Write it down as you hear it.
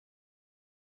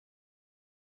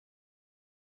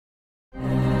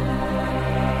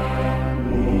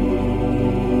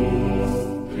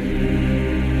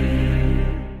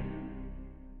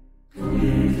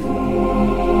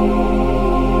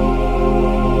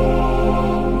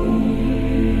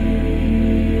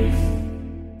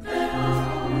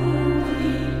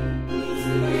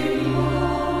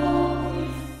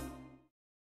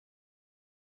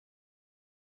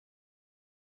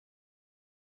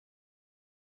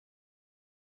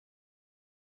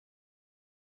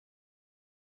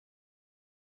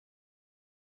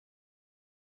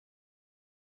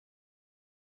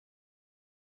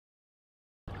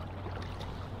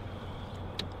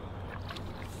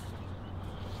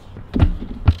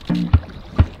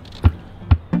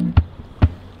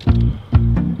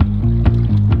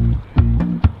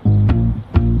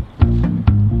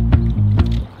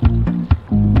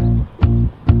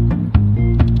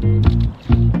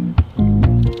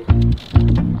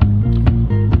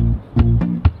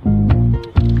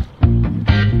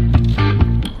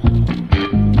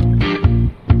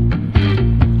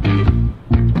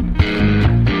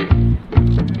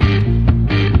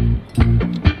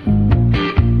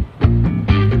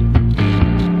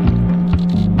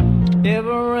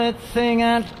Everything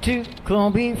I do gonna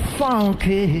be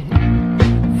funky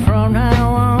from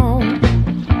now on.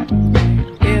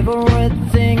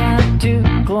 Everything I do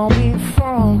gonna be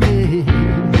funky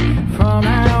from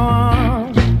now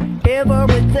on.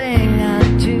 Everything I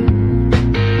do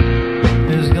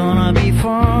is gonna be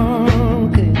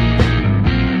funky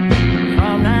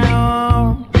from now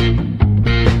on.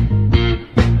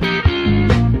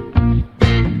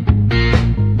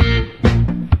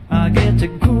 I get to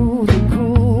groove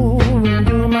and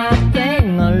do my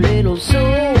thing. A little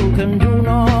soul can do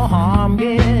no harm,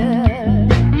 yeah.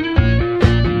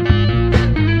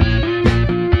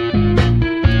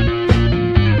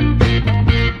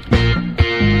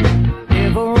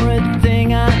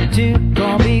 Everything I do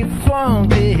gonna be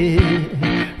funky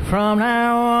from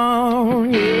now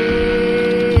on, yeah.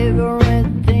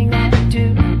 Everything I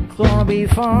do gonna be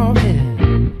funky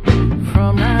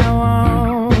from now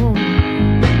on.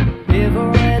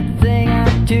 Everything I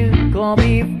do gonna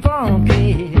be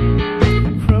funky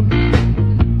from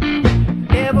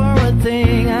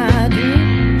everything I do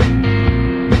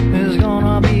is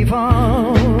gonna be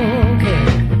funky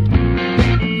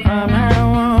from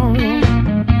now on.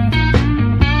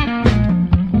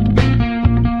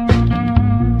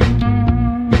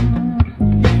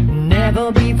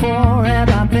 Never before have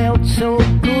I felt so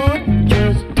good,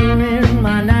 just doing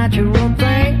my natural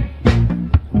thing.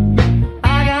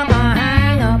 I got my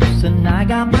hang-ups and I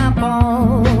got my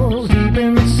balls. Deep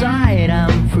inside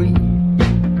I'm free.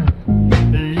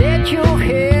 Let your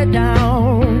head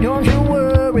down, don't you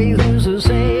worry who's to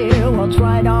say what's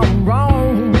right or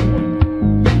wrong.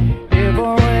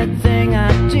 Everything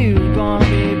I do gonna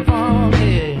be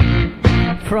funky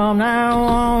from now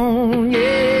on,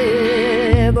 yeah.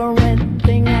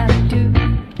 Everything I do,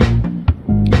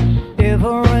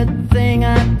 everything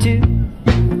I do,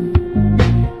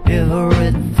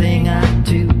 everything I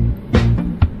do,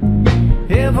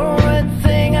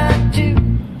 everything I do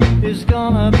is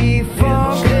gonna be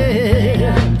funky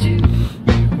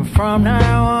from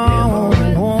now on.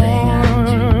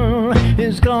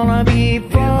 It's gonna be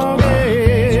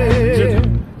funky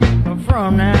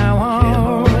from now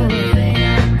on.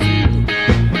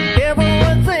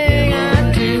 Everything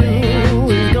I do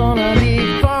is gonna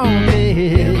be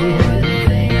funky.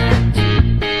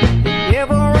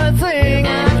 Everything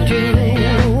I do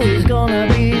is gonna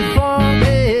be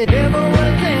funky.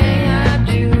 Everything I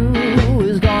do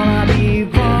is gonna be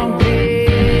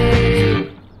funky.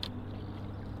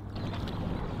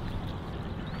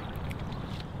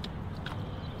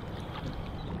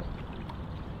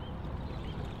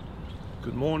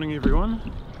 Good morning, everyone.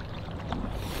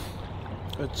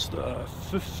 It's the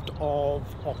 5th of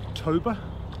October,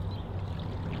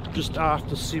 just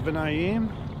after 7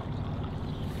 AM,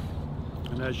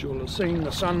 and as you'll have seen,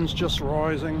 the sun's just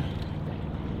rising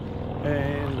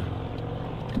and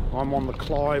I'm on the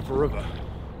Clive River,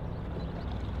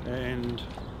 and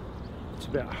it's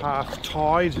about half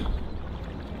tide, a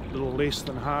little less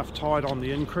than half tide on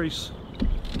the increase.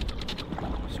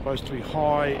 Supposed to be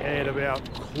high at about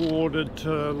 1/4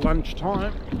 to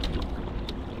lunchtime.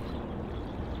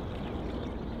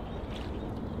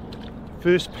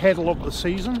 First paddle of the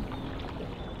season.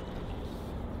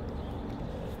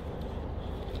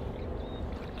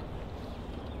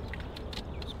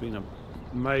 It's been a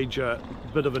major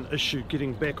bit of an issue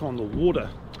getting back on the water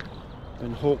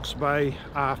in Hawke's Bay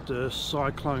after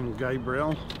Cyclone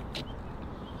Gabrielle.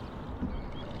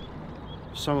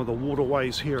 Some of the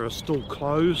waterways here are still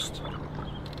closed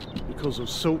because of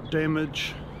silt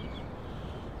damage.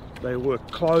 They were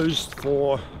closed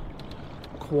for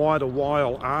quite a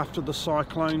while after the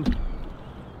cyclone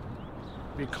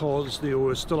because there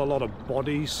were still a lot of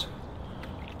bodies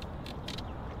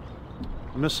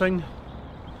missing,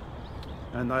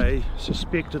 and they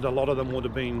suspected a lot of them would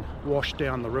have been washed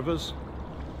down the rivers.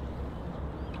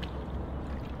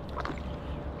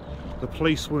 The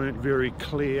police weren't very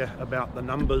clear about the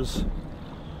numbers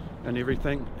and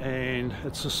everything, and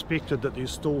it's suspected that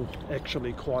there's still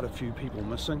actually quite a few people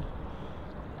missing.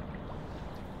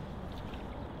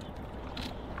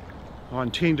 I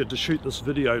intended to shoot this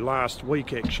video last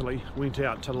week actually. Went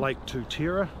out to Lake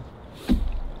Tutera,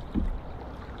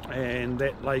 and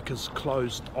that lake is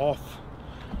closed off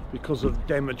because of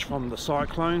damage from the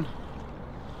cyclone.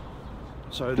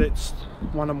 So that's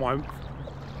one of my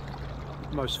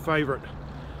most favourite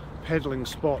paddling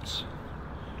spots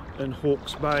in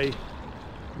Hawke's Bay,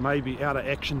 maybe out of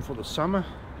action for the summer.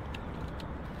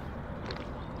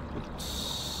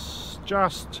 It's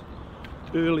just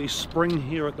early spring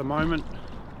here at the moment.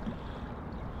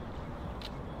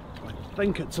 I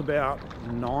think it's about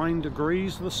 9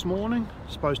 degrees this morning.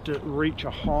 Supposed to reach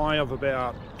a high of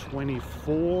about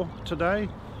 24 today.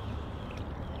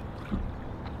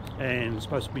 And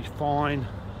supposed to be fine,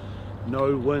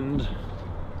 no wind.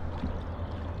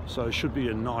 So it should be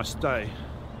a nice day.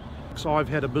 So I've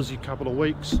had a busy couple of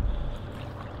weeks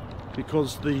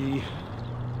because the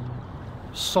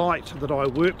site that I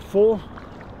work for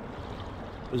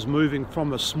is moving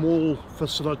from a small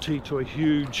facility to a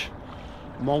huge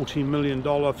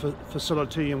multi-million-dollar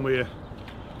facility, and we're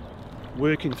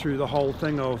working through the whole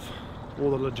thing of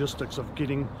all the logistics of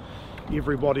getting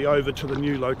everybody over to the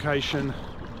new location,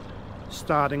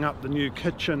 starting up the new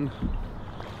kitchen,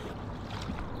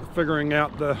 figuring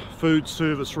out the food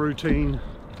service routine,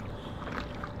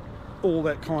 all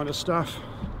that kind of stuff.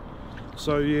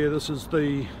 So yeah, this is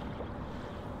the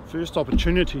first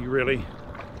opportunity really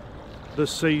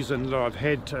this season that I've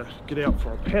had to get out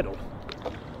for a paddle,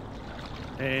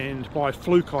 and by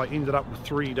fluke I ended up with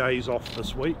 3 days off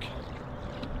this week.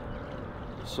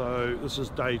 So this is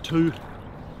day 2.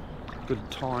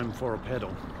 Good time for a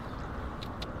paddle.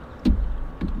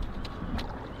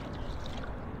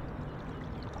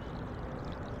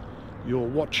 You're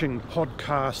watching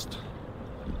podcast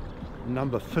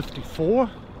number 54,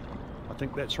 I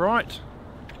think that's right.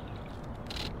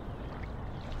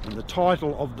 And the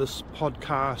title of this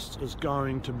podcast is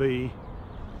going to be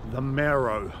The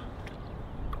Marrow.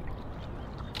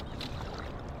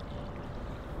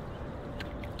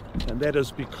 And that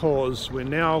is because we're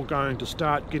now going to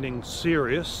start getting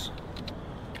serious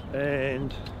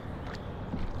and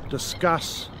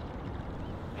discuss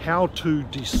how to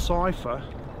decipher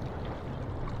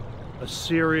a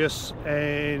serious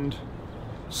and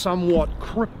somewhat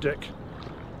cryptic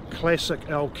classic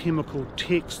alchemical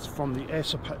text from the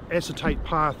acetate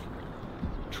path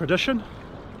tradition.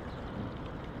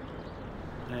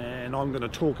 And I'm going to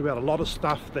talk about a lot of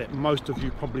stuff that most of you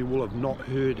probably will have not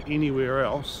heard anywhere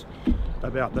else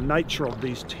about the nature of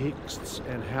these texts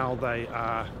and how they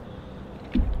are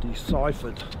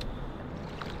deciphered.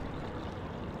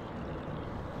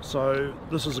 So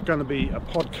this is going to be a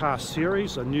podcast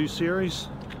series, a new series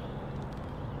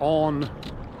on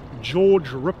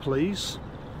George Ripley's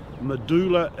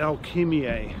Medulla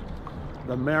Alchemiae,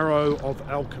 the Marrow of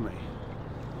Alchemy.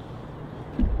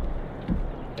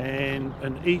 And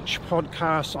in each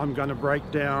podcast I'm going to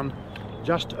break down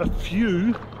just a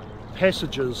few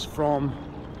passages from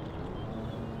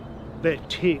that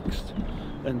text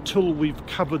until we've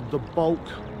covered the bulk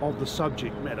of the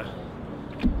subject matter.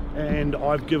 And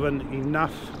I've given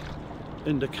enough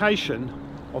indication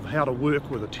of how to work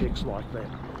with a text like that.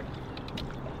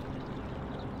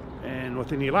 And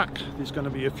with any luck, there's going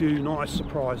to be a few nice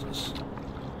surprises.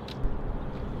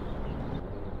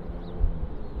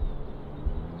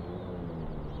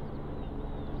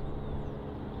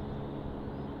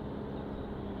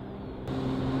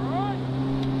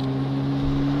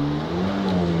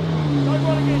 Don't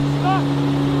want to get stuck.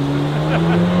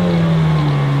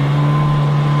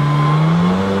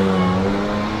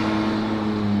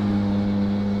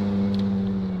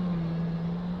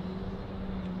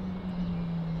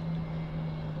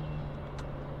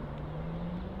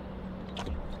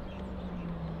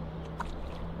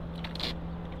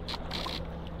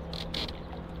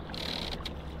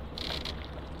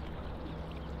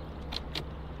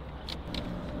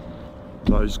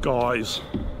 Those guys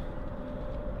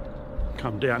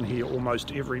come down here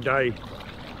almost every day.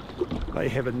 They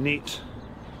have a net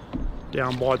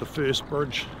down by the first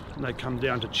bridge and they come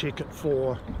down to check it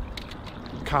for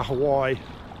kahawai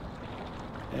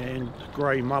and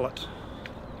grey mullet.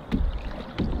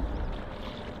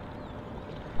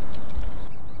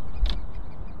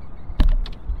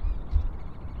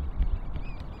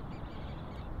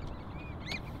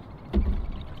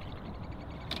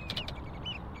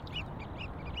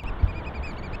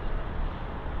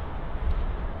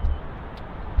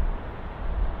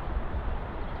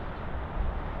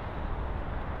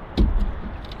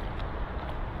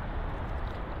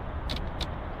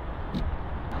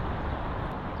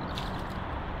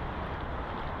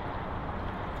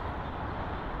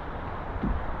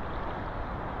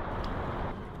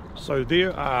 So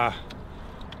there are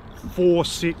 4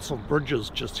 sets of bridges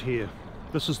just here.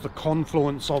 This is the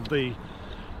confluence of the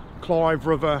Clive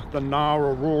River, the Narra,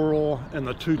 and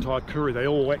the Tutaikuri. They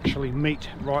all actually meet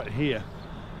right here.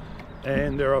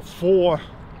 And there are 4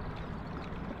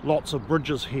 lots of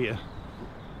bridges here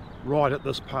right at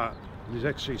this part. There's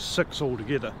actually 6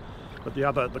 altogether, but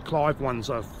the Clive ones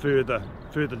are further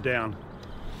down.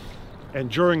 And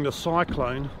during the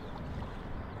cyclone,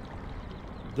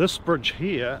 this bridge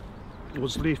here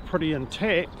was left pretty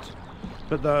intact,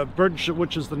 But the bridge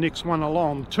which is the next one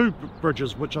along, two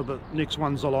bridges which are the next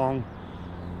ones along,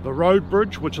 the road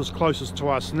bridge, which is closest to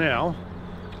us now,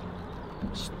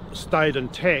 stayed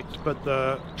intact, but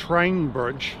the train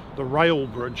bridge, the rail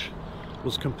bridge,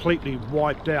 was completely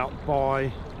wiped out by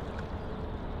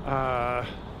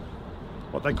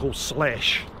what they call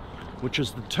slash, which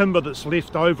is the timber that's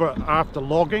left over after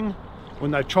logging.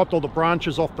 When they chopped all the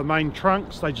branches off the main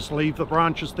trunks, they just leave the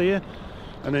branches there,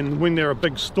 and then when there are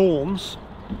big storms,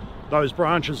 those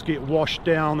branches get washed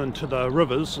down into the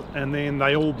rivers, and then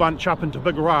they all bunch up into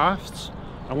big rafts,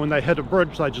 and when they hit a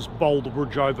bridge they just bowl the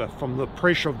bridge over from the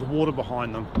pressure of the water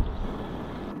behind them.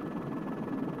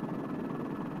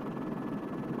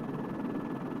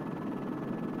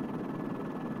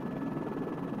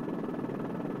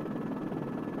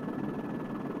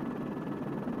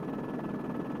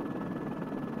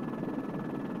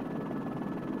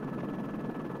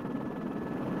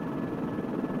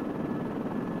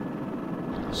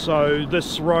 So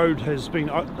this road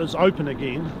is open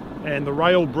again, and the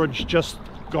rail bridge just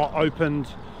got opened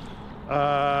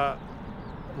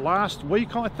last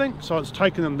week, I think. So it's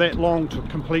taken them that long to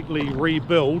completely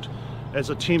rebuild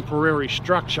as a temporary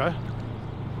structure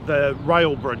the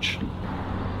rail bridge.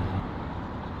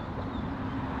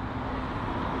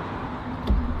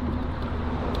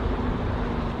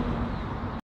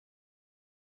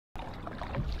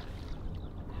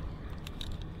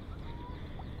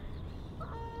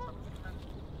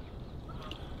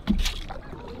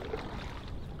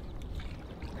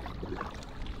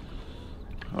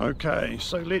 Okay,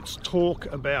 so let's talk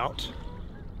about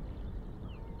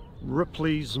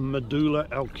Ripley's Medulla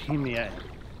Alchemiae.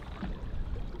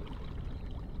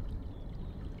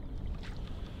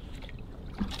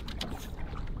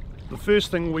 The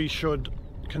first thing we should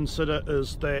consider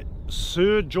is that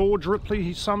Sir George Ripley,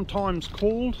 he's sometimes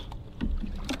called.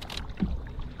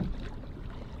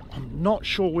 I'm not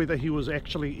sure whether he was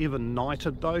actually ever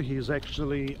knighted though. He is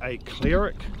actually a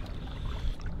cleric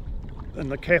in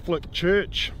the Catholic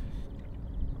Church,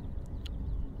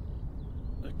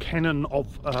 the Canon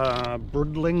of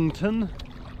Bridlington.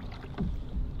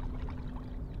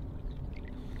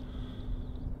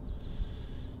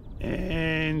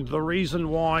 And the reason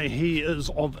why he is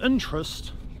of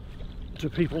interest to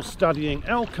people studying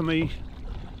alchemy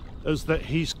is that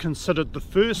he's considered the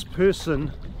first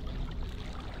person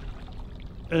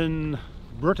in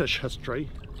British history,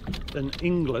 in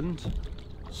England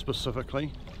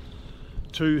specifically,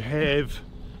 to have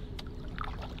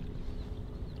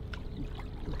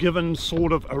given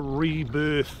sort of a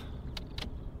rebirth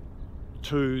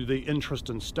to the interest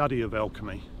and study of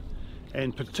alchemy,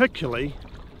 and particularly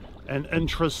an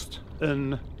interest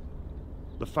in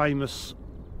the famous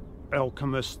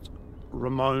alchemist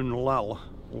Raymond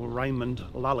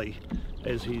Lully,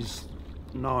 as he's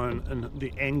known in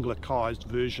the anglicized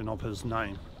version of his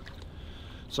name.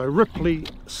 So Ripley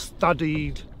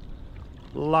studied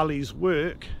Lully's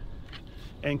work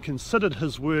and considered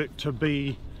his work to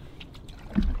be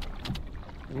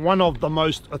one of the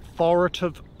most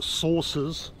authoritative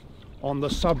sources on the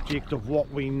subject of what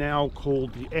we now call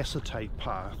the acetate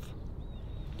path.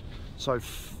 So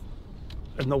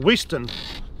in the Western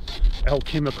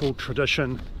alchemical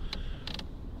tradition,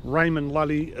 Raymond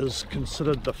Lully is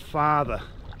considered the father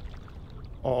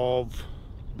of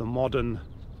the modern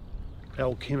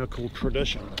alchemical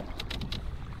tradition.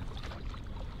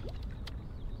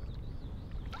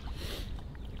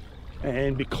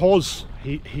 And because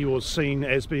he was seen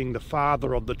as being the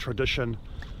father of the tradition,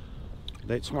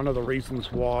 that's one of the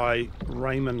reasons why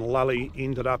Raymond Lully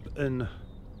ended up in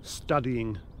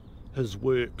studying his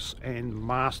works and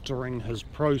mastering his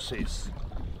process,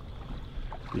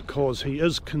 because he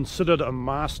is considered a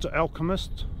master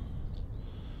alchemist,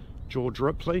 George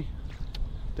Ripley,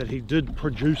 that he did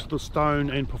produce the stone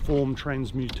and perform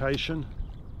transmutation,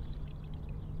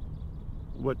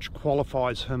 which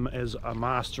qualifies him as a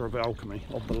master of alchemy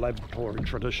of the laboratory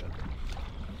tradition.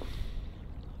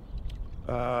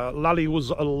 Lully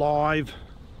was alive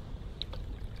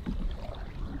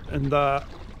in the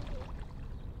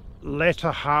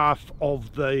latter half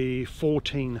of the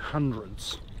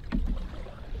 1400s,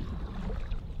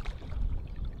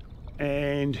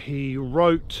 and he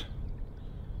wrote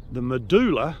the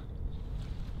Medulla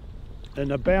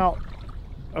in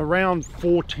around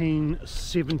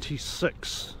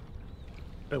 1476.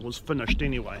 It was finished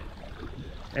anyway,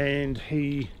 and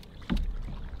he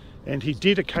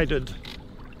dedicated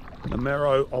the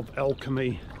Marrow of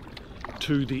Alchemy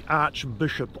to the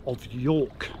Archbishop of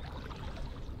York.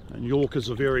 And York is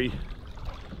a very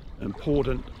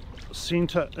important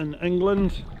centre in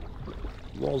England,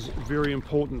 was a very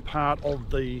important part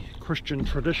of the Christian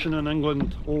tradition in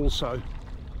England also.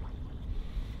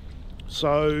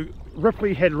 So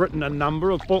Ripley had written a number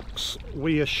of books,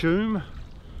 we assume,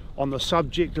 on the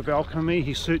subject of alchemy.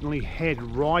 He certainly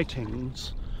had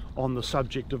writings on the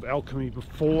subject of alchemy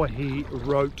before he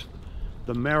wrote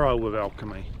the Marrow of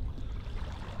Alchemy.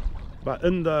 But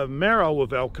in the Marrow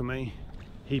of Alchemy,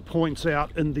 he points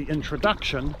out in the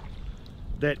introduction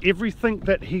that everything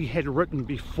that he had written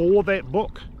before that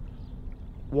book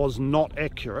was not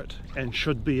accurate and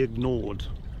should be ignored.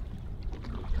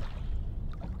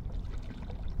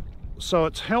 So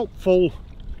it's helpful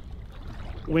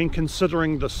when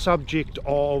considering the subject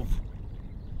of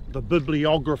the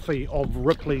bibliography of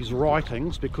Ripley's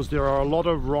writings, because there are a lot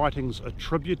of writings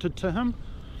attributed to him,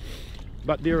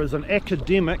 but there is an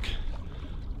academic,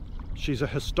 she's a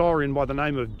historian by the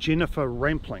name of Jennifer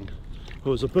Rampling,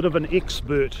 who is a bit of an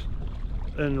expert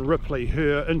in Ripley.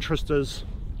 Her interest is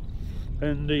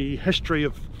in the history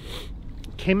of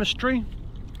chemistry,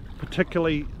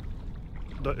 particularly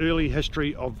the early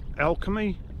history of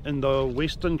alchemy in the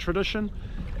Western tradition,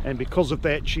 and because of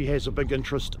that she has a big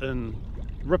interest in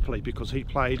Ripley, because he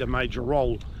played a major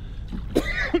role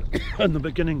in the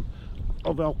beginning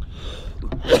of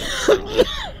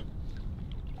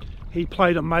he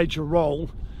played a major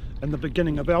role in the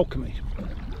beginning of alchemy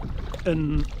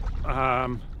in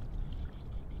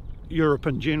Europe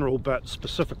in general, but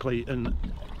specifically in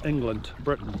England,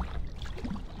 Britain.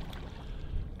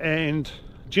 And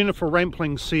Jennifer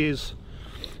Rampling says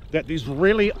that there's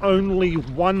really only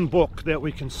one book that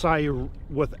we can say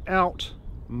without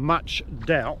much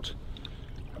doubt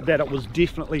that it was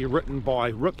definitely written by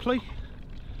Ripley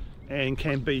and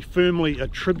can be firmly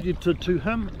attributed to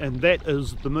him, and that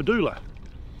is the Medulla.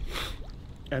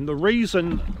 And the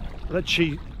reason that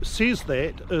she says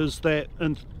that is that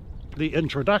in the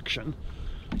introduction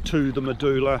to the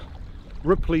Medulla,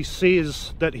 Ripley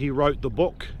says that he wrote the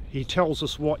book. He tells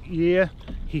us what year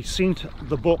he sent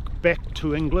the book back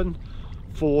to England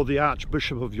for the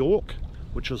Archbishop of York,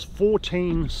 which is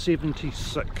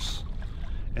 1476.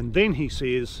 And then he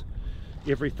says,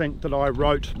 everything that I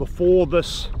wrote before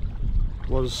this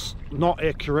was not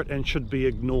accurate and should be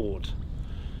ignored.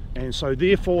 And so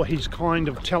therefore he's kind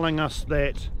of telling us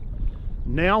that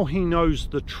now he knows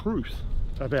the truth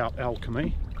about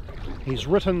alchemy. He's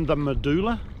written the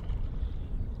Medulla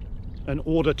in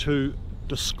order to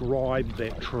describe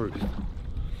that truth.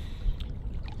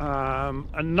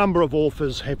 A number of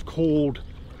authors have called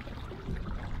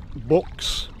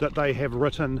books that they have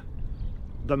written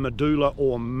the Medulla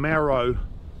or Marrow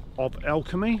of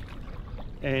Alchemy,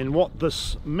 and what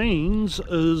this means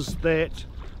is that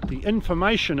the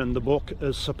information in the book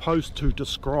is supposed to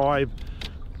describe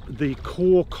the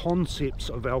core concepts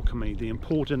of alchemy, the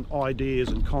important ideas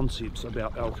and concepts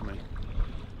about alchemy,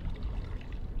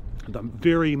 the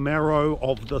very marrow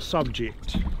of the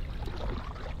subject.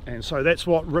 And so that's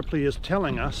what Ripley is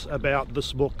telling us about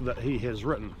this book that he has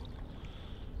written.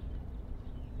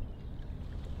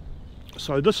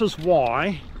 So this is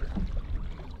why,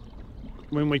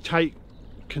 when we take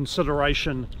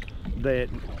consideration that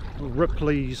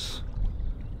Ripley's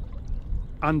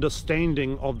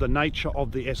understanding of the nature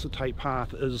of the acetate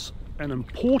path is an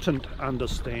important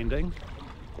understanding,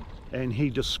 and he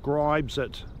describes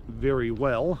it very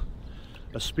well,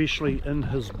 especially in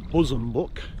his bosom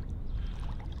book,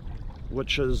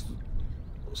 which is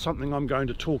something I'm going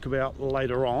to talk about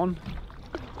later on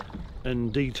in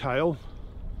detail.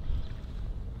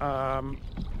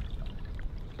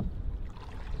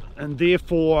 And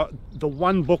therefore the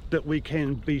one book that we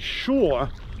can be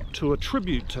sure to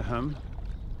attribute to him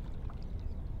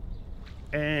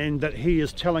and that he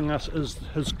is telling us is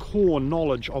his core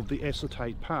knowledge of the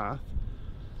acetate path,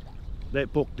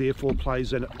 that book therefore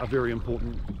plays a very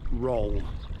important role.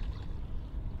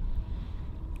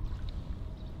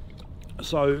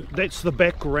 So that's the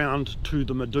background to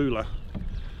the Medulla.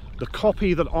 The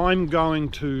copy that I'm going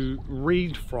to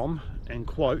read from and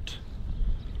quote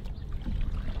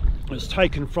is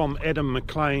taken from Adam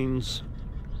McLean's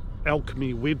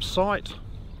Alchemy website,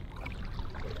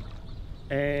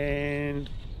 and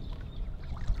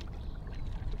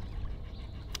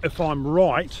if I'm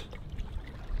right,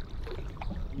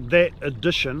 that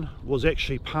edition was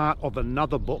actually part of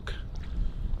another book.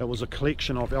 It was a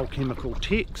collection of alchemical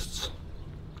texts,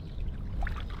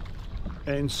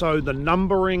 and so the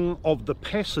numbering of the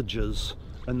passages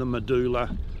in the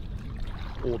Medulla,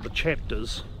 or the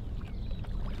chapters,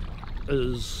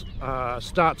 is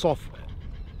starts off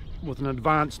with an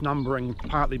advanced numbering,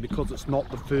 partly because it's not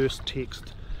the first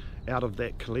text out of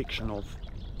that collection of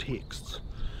texts.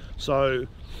 So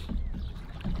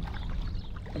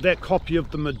that copy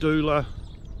of the medulla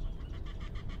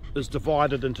is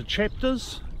divided into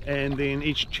chapters, and then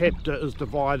each chapter is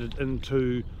divided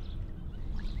into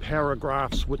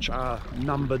paragraphs which are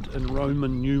numbered in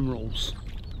Roman numerals.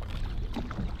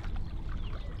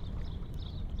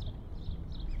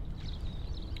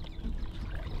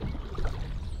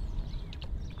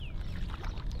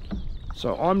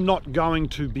 So I'm not going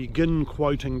to begin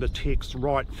quoting the text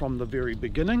right from the very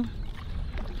beginning,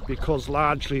 because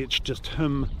largely it's just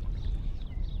him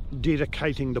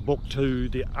dedicating the book to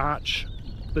the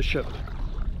Archbishop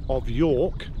of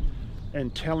York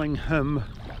and telling him,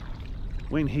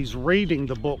 when he's reading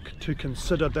the book, to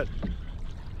consider that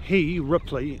he,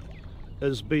 Ripley,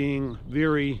 is being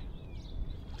very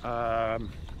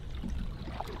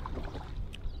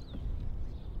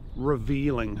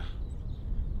revealing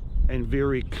and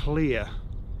very clear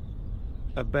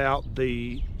about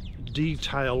the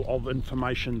detail of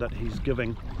information that he's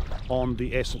giving on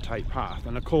the acetate path.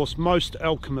 And of course most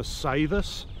alchemists say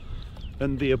this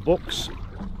in their books,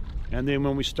 and then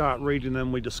when we start reading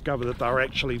them we discover that they're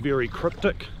actually very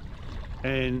cryptic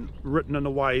and written in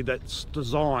a way that's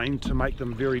designed to make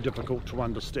them very difficult to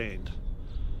understand.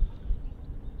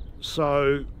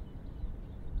 So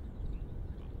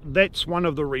that's one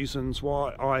of the reasons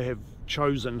why I have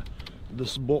chosen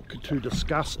this book to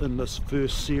discuss in this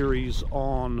first series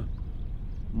on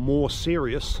more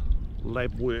serious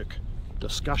lab work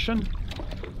discussion,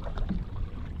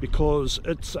 because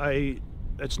it's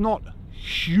not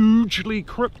hugely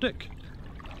cryptic,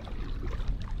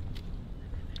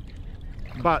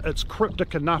 but it's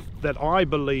cryptic enough that I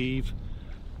believe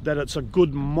that it's a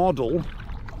good model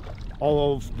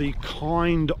of the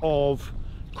kind of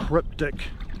cryptic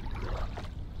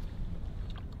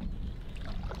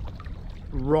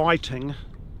writing,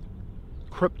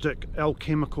 cryptic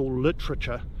alchemical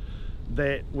literature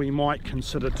that we might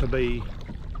consider to be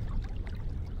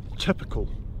typical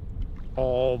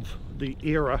of the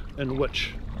era in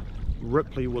which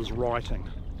Ripley was writing.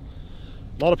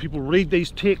 A lot of people read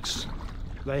these texts,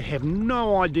 they have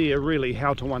no idea really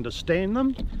how to understand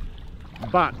them,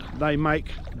 but they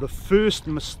make the first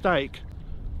mistake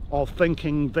of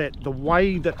thinking that the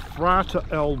way that Frater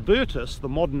Albertus, the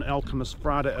modern alchemist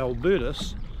Frater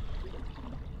Albertus,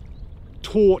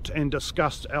 taught and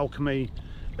discussed alchemy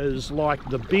is like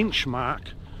the benchmark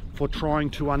for trying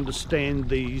to understand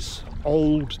these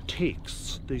old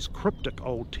texts, these cryptic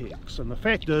old texts. And the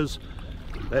fact is,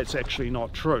 that's actually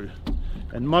not true.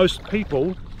 And most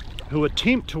people who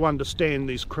attempt to understand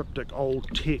these cryptic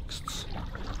old texts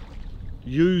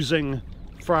using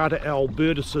Frater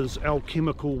Albertus's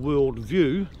alchemical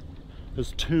worldview,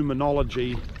 his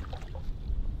terminology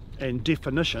and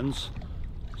definitions,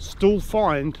 still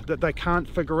find that they can't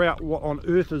figure out what on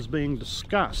earth is being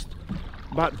discussed.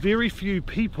 But very few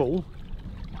people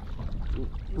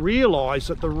realize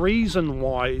that the reason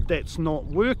why that's not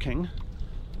working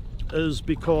is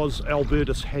because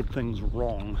Albertus had things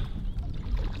wrong.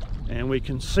 And we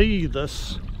can see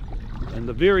this in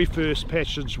the very first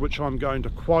passage, which I'm going to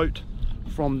quote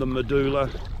from the medulla.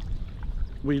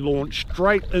 We launch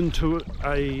straight into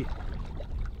a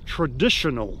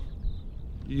traditional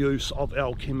use of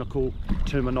alchemical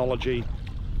terminology,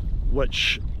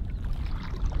 which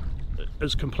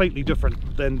is completely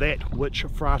different than that which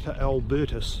Frater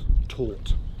Albertus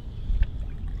taught.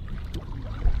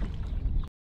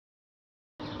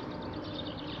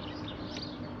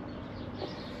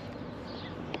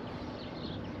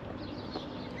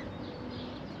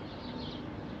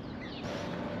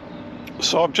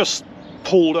 So I've just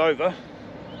pulled over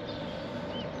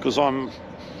because I'm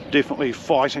definitely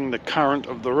fighting the current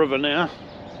of the river now,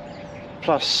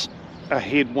 plus a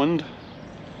headwind.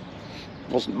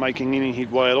 Wasn't making any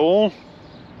headway at all.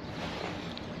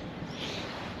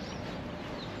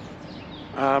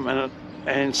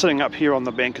 And sitting up here on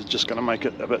the bank is just going to make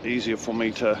it a bit easier for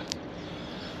me to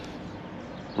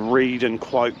read and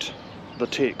quote the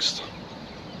text.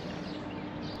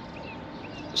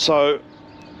 So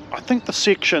I think the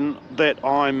section that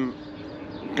I'm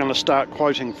going to start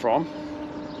quoting from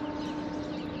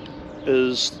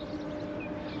is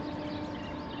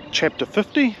chapter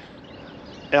 50,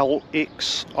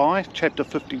 LXI, chapter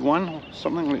 51 or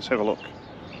something. Let's have a look.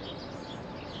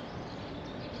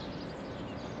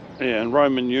 Yeah, in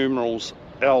Roman numerals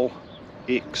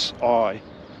LXI,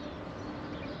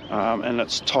 and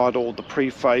it's titled The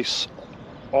Preface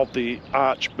of the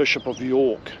Archbishop of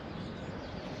York.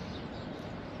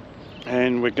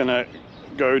 And we're going to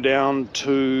go down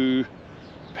to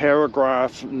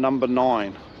paragraph number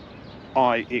 9,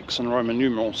 IX in Roman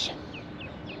numerals.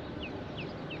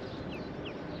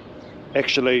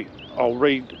 Actually, I'll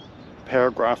read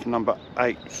paragraph number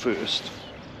 8 first.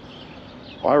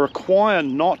 I require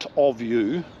not of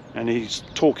you, and he's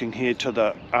talking here to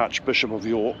the Archbishop of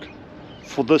York,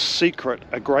 for this secret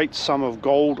a great sum of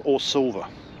gold or silver.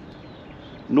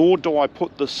 Nor do I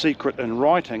put this secret in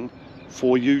writing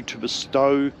for you to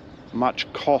bestow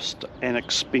much cost and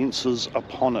expenses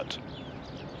upon it.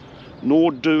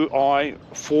 Nor do I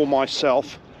for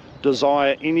myself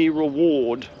desire any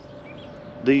reward.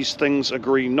 These things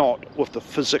agree not with the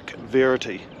physic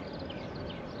verity.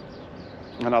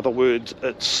 In other words,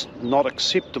 it's not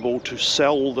acceptable to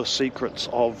sell the secrets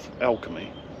of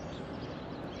alchemy,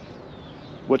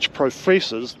 which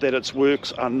professes that its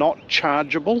works are not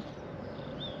chargeable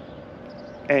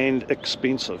and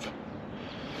expensive.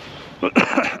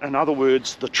 In other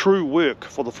words, the true work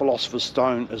for the Philosopher's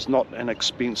Stone is not an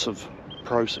expensive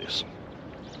process.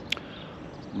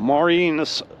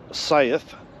 Marinus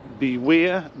saith,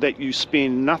 beware that you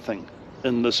spend nothing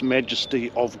in this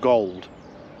majesty of gold.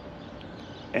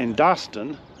 And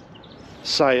Dustin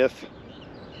saith,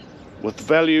 with the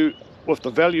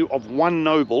value of one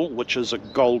noble, which is a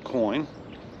gold coin,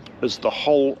 is the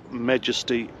whole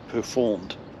majesty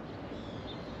performed.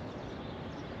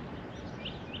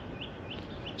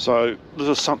 So this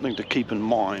is something to keep in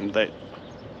mind, that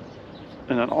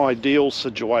in an ideal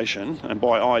situation, and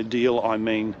by ideal I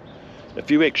mean if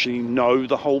you actually know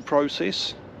the whole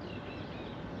process,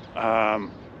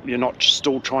 you're not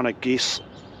still trying to guess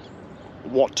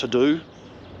what to do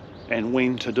and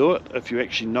when to do it. If you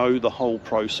actually know the whole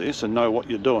process and know what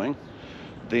you're doing,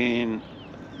 then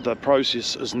the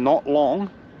process is not long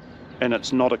and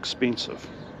it's not expensive.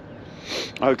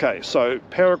 Okay, so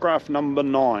paragraph number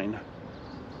 9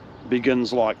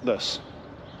 begins like this.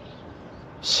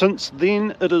 Since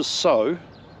then it is so,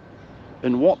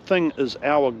 in what thing is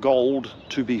our gold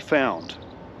to be found?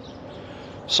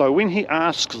 So when he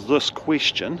asks this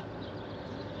question,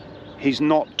 he's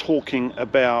not talking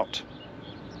about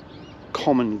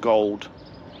common gold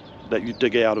that you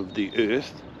dig out of the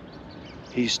earth.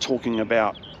 He's talking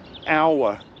about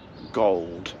our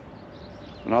gold.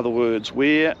 In other words,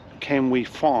 where can we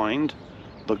find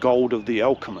the gold of the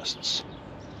alchemists?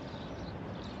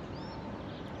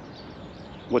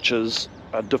 Which is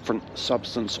a different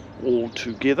substance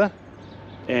altogether,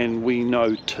 and we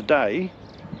know today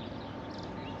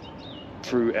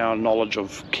through our knowledge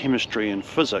of chemistry and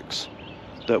physics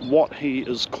that what he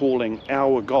is calling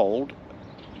our gold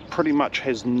pretty much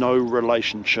has no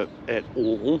relationship at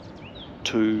all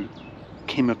to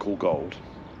chemical gold.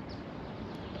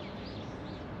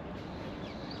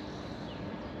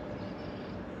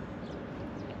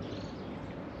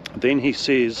 Then he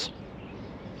says,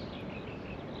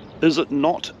 is it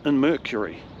not in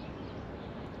mercury,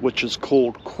 which is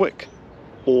called quick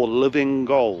or living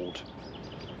gold?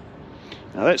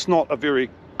 Now that's not a very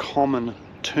common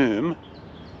term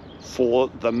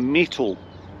for the metal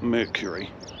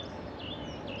mercury,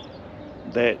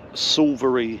 that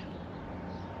silvery,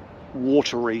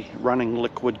 watery, running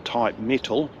liquid type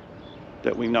metal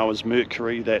that we know as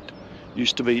mercury, that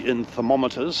used to be in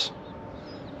thermometers.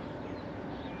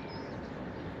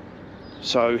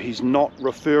 So he's not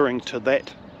referring to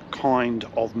that kind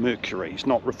of mercury. He's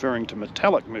not referring to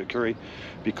metallic mercury,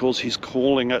 because he's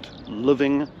calling it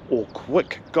living or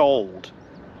quick gold.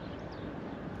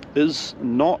 Is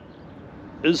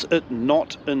it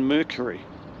not in mercury,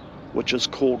 which is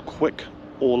called quick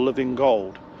or living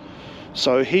gold?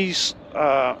 So he's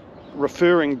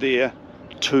referring there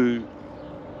to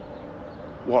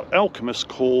what alchemists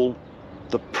call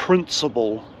the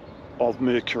principle of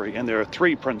mercury, and there are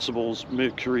 3 principles: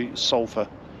 mercury, sulfur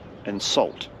and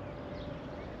salt.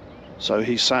 So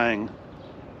he's saying,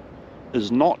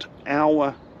 is not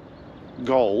our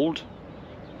gold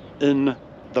in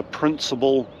the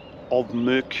principle of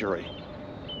mercury,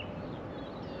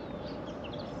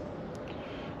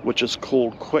 which is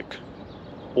called quick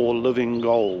or living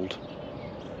gold?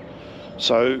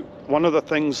 So one of the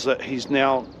things that he's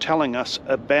now telling us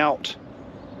about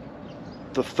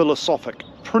the philosophic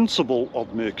principle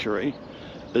of mercury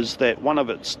is that one of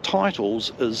its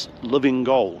titles is living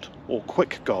gold or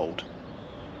quick gold,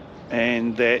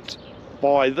 and that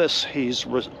by this he is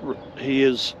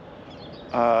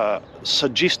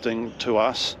suggesting to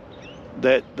us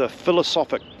that the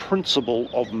philosophic principle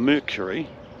of mercury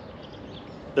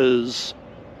is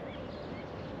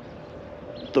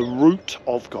the root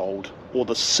of gold, or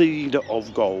the seed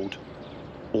of gold,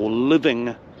 or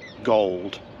living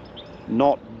gold,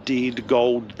 not dead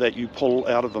gold that you pull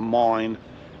out of a mine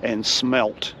and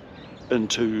smelt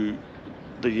into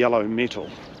the yellow metal.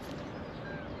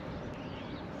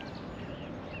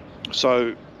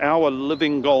 So our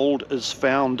living gold is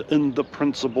found in the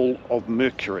principle of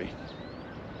mercury.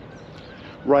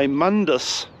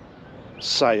 Raymundus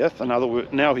saith, in other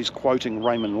words, now he's quoting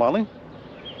Raymond Lully,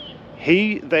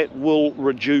 he that will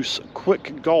reduce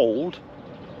quick gold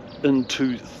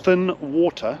into thin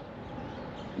water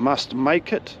must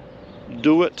make it,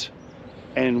 do it,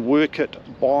 and work it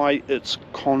by its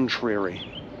contrary.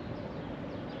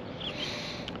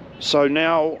 So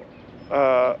now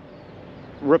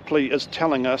Ripley is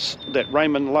telling us that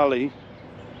Raymond Lully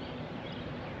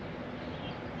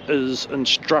is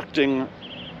instructing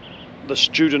the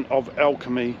student of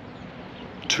alchemy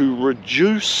to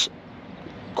reduce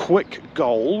quick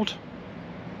gold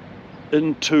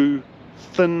into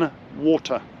thin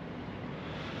water.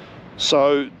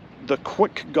 So the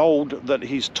quick gold that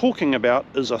he's talking about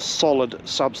is a solid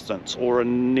substance, or a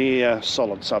near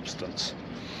solid substance.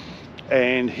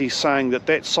 And he's saying that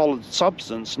that solid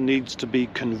substance needs to be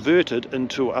converted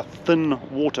into a thin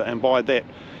water, and by that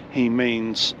he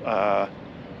means a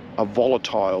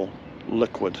volatile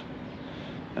liquid,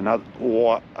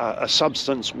 or a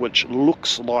substance which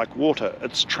looks like water.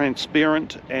 It's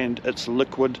transparent and it's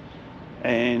liquid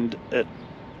and it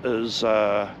is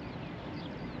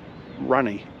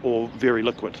runny or very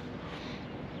liquid.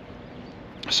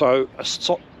 So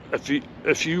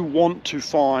if you want to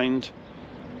find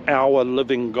our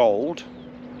living gold,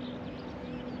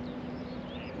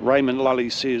 Raymond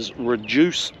Lully says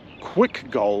reduce quick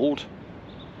gold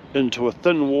into a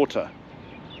thin water,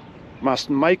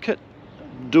 must make it,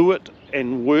 do it,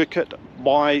 and work it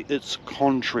by its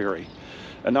contrary.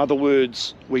 In other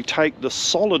words, we take the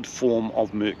solid form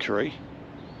of mercury,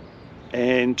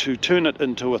 and to turn it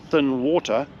into a thin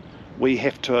water we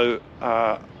have to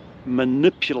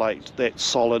manipulate that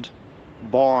solid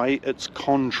by its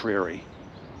contrary.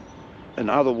 In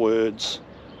other words,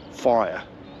 fire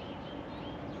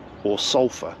or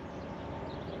sulfur.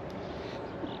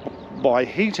 By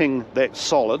heating that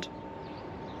solid,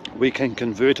 we can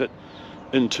convert it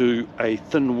into a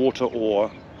thin water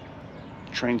or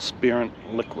transparent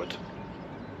liquid.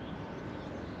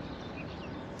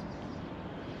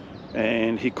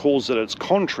 And he calls it its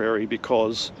contrary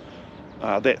because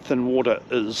that thin water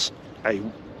is a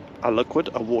liquid,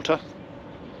 a water,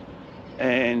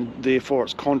 and therefore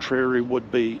its contrary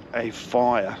would be a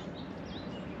fire.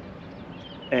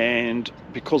 And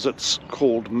because it's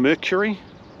called mercury,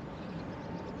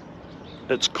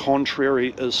 its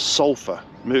contrary is sulfur.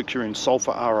 Mercury and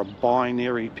sulfur are a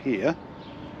binary pair,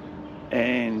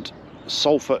 and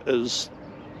sulfur is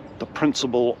the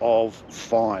principle of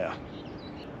fire.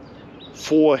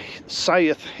 For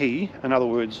saith he, in other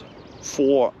words,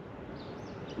 for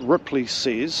Ripley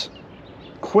says,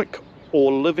 quick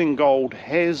or living gold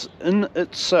has in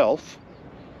itself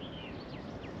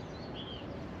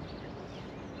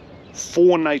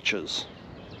 4 natures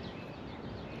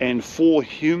and 4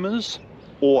 humours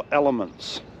or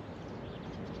elements.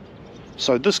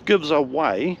 So this gives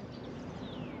away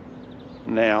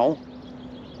now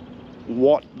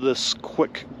what this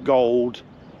quick gold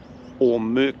or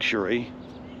mercury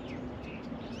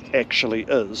actually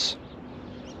is.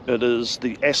 It is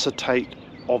the acetate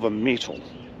of a metal,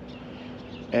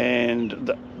 and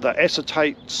the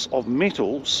acetates of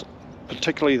metals,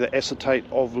 particularly the acetate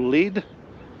of lead,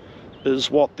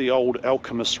 is what the old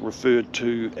alchemists referred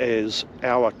to as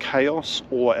our chaos,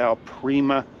 or our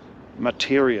prima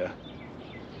materia,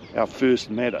 our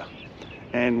first matter.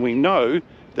 And we know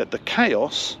that the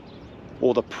chaos,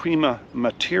 or the prima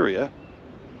materia,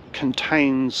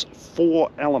 contains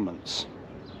 4 elements.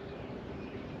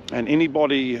 And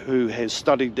anybody who has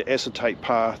studied the acetate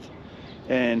path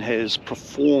and has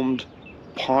performed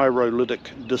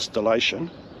pyrolytic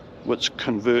distillation, which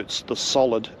converts the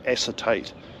solid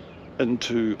acetate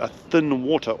into a thin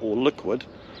water or liquid,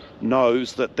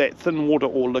 knows that that thin water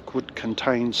or liquid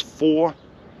contains 4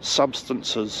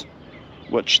 substances,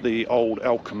 which the old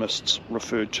alchemists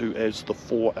referred to as the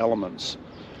 4 elements,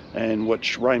 and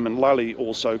which Raymond Lully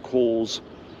also calls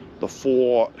the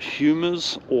 4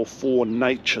 humours or 4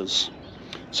 natures.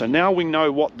 So now we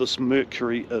know what this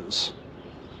mercury is.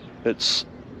 It's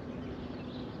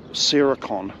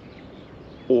sericon,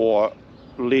 or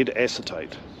lead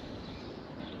acetate.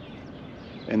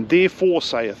 And therefore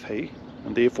saith he,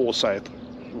 and therefore saith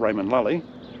Raymond Lully,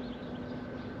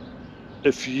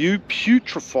 if you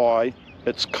putrefy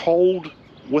its cold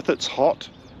with its hot,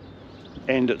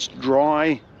 and its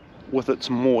dry with its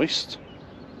moist,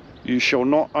 you shall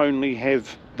not only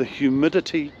have the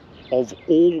humidity of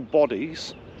all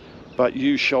bodies, but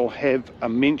you shall have a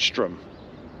menstruum,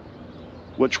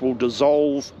 which will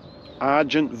dissolve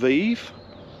argent vive,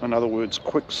 in other words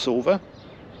quicksilver,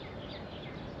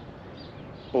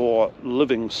 or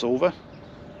living silver,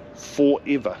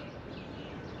 forever.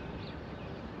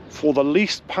 For the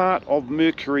least part of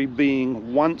mercury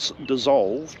being once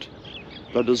dissolved,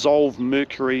 the dissolved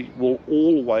mercury will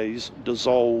always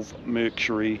dissolve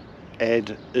mercury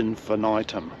ad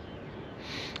infinitum.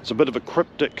 It's a bit of a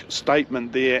cryptic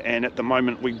statement there, and at the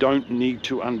moment we don't need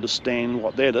to understand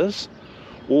what that is.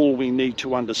 All we need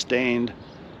to understand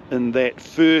in that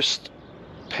first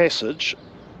passage,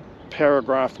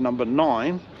 paragraph number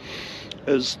 9,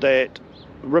 is that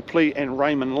Ripley and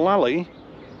Raymond Lully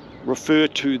refer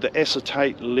to the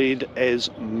acetate lead as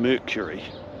mercury.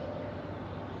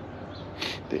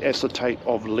 The acetate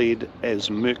of lead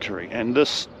as mercury. And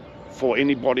this, for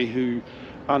anybody who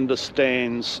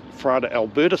understands Frade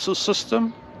Albertus'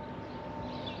 system,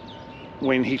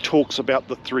 when he talks about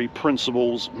the three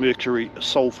principles, mercury,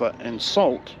 sulfur and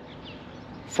salt,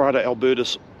 Frade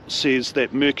Albertus says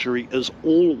that mercury is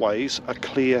always a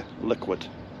clear liquid,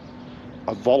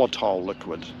 a volatile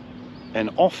liquid, and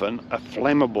often a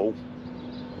flammable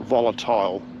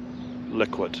volatile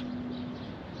liquid.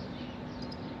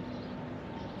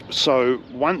 So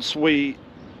once we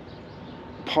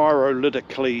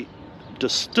pyrolytically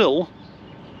distill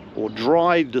or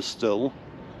dry distill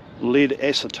lead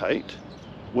acetate,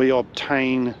 we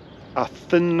obtain a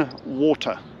thin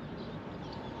water,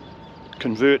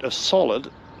 convert a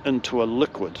solid into a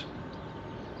liquid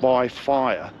by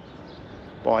fire,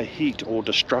 by heat or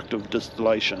destructive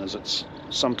distillation as it's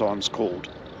sometimes called.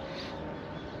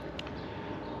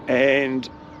 And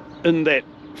in that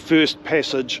first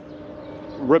passage,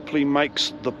 Ripley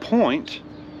makes the point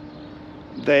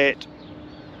that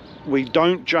we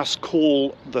don't just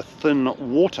call the thin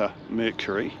water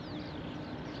mercury,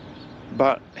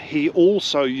 but he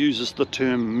also uses the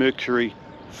term mercury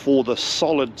for the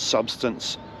solid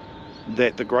substance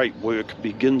that the great work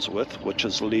begins with, which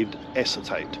is lead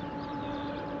acetate.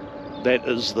 That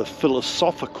is the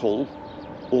philosophical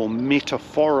or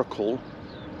metaphorical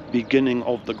beginning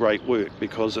of the great work,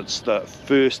 because it's the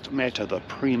first matter, the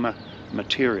prima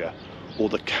materia, or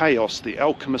the chaos, the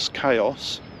alchemist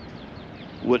chaos,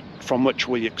 from which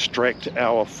we extract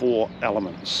our 4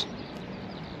 elements.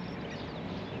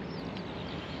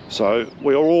 So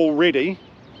we're already,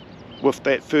 with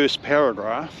that first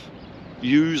paragraph,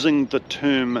 using the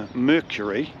term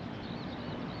mercury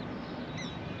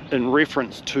in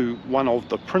reference to one of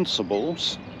the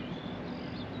principles,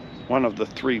 one of the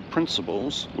 3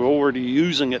 principles. We're already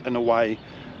using it in a way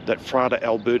that Frade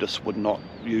Albertus would not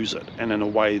use it, and in a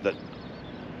way that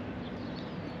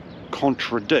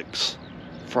contradicts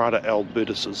Frade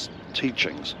Albertus's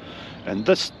teachings. And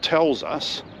this tells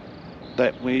us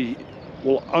that we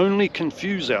will only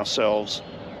confuse ourselves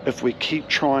if we keep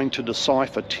trying to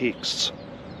decipher texts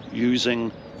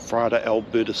using Frade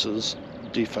Albertus's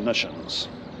definitions.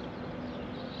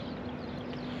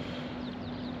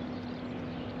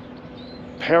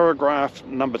 Paragraph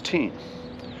number 10.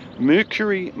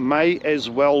 Mercury may as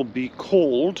well be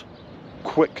called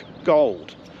quick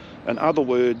gold. In other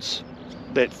words,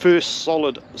 that first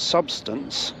solid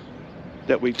substance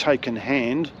that we take in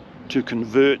hand to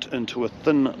convert into a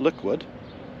thin liquid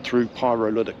through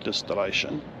pyrolytic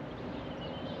distillation,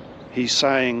 he's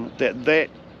saying that that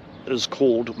is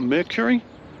called mercury,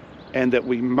 and that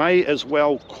we may as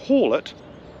well call it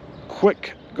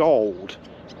quick gold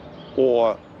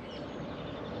or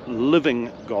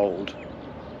living gold.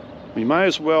 We may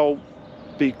as well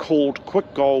be called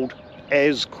quick gold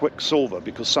as quicksilver,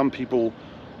 because some people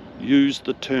use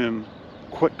the term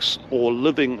quicks or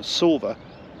living silver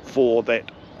for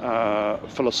that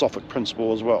philosophic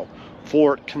principle as well,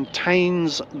 for it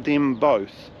contains them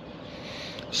both.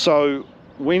 So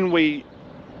when we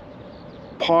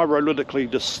pyrolytically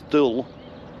distill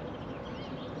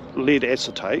lead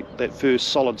acetate, that first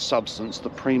solid substance, the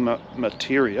prima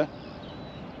materia,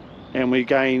 and we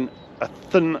gain a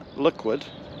thin liquid,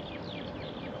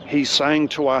 he's saying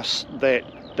to us that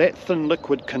that thin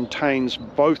liquid contains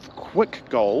both quick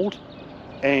gold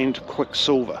and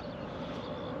quicksilver.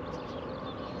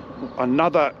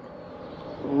 Another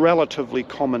relatively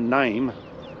common name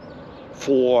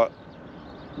for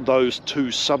those 2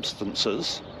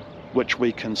 substances, which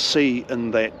we can see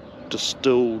in that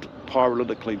distilled,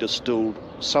 pyrolytically distilled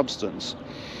substance,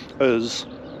 is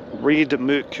red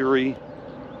mercury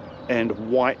and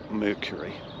white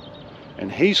mercury,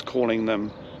 and he's calling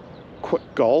them quick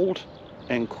gold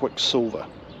and quicksilver,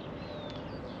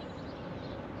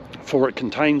 for it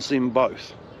contains them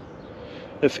both.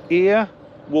 If air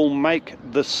will make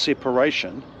this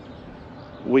separation,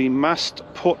 we must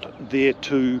put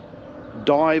thereto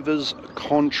divers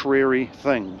contrary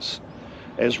things,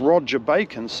 as Roger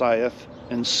Bacon saith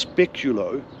in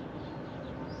Speculo,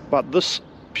 but this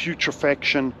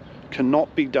putrefaction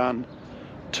cannot be done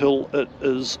till it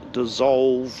is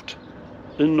dissolved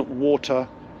in water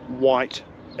white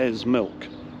as milk.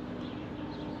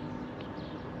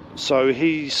 So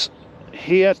he's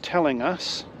here telling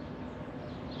us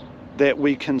that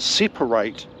we can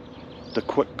separate the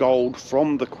quick gold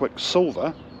from the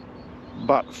quicksilver,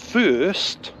 but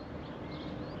first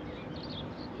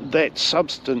that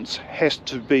substance has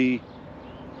to be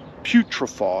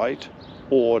putrefied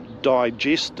or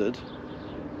digested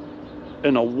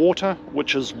in a water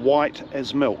which is white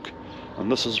as milk.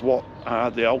 And this is what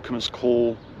the alchemists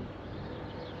call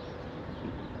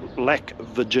lac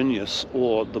virginis,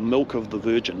 or the milk of the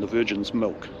virgin, the virgin's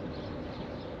milk.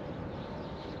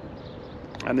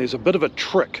 And there's a bit of a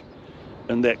trick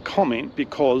in that comment,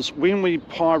 because when we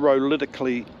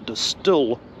pyrolytically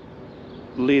distill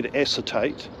lead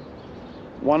acetate,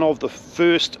 one of the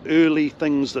first early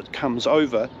things that comes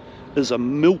over is a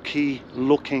milky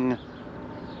looking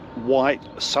white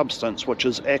substance, which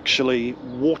is actually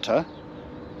water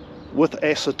with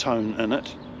acetone in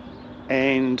it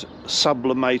and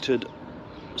sublimated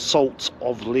salts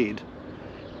of lead.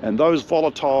 And those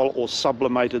volatile or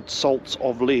sublimated salts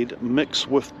of lead mix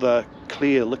with the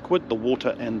clear liquid, the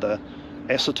water and the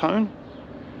acetone,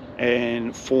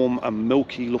 and form a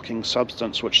milky looking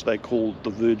substance which they call the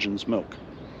virgin's milk.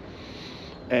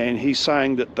 And he's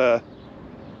saying that the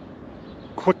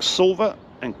quicksilver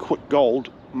and quick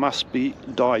gold must be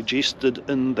digested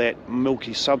in that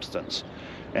milky substance.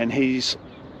 And he's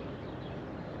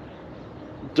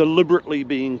deliberately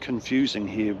being confusing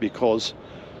here, because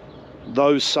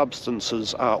those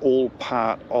substances are all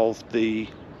part of the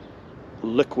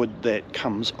liquid that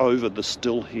comes over the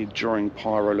still head during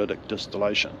pyrolytic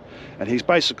distillation. And he's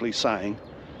basically saying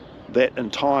that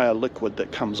entire liquid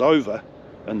that comes over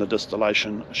in the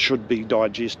distillation should be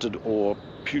digested or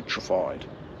putrefied.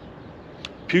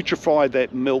 Putrefy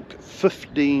that milk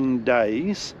 15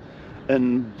 days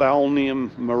in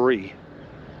balneum marie,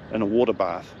 in a water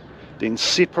bath. Then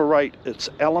separate its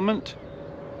element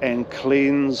and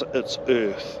cleanse its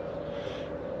earth.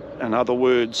 In other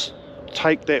words,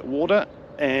 take that water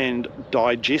and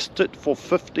digest it for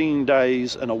 15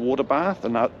 days in a water bath,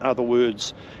 in other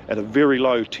words, at a very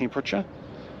low temperature,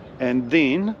 and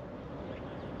then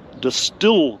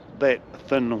distill that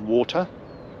thin water,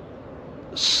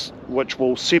 which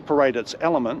will separate its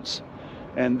elements,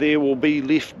 and there will be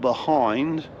left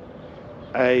behind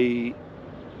a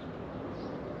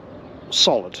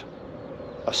solid,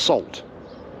 a salt,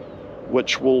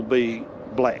 which will be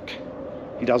black.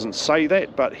 He doesn't say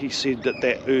that, but he said that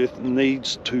that earth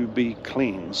needs to be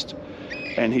cleansed.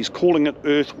 And he's calling it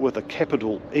earth with a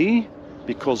capital E,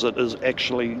 because it is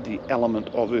actually the element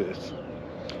of earth.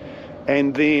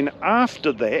 And then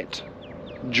after that,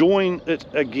 join it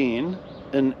again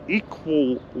in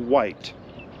equal weight.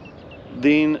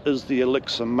 Then is the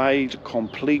elixir made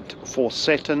complete for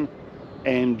Saturn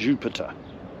and Jupiter.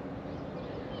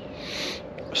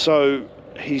 So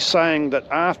he's saying that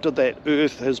after that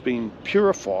earth has been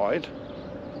purified,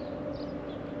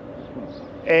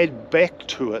 add back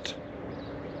to it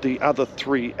the other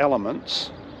three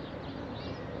elements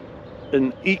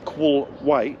in equal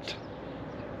weight,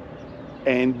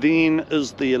 and then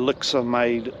is the elixir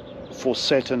made for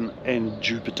Saturn and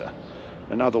Jupiter.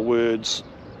 In other words,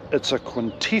 it's a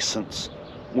quintessence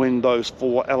when those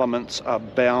four elements are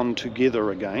bound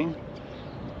together again,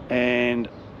 and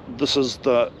this is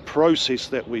the process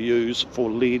that we use for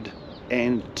lead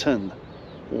and tin,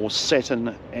 or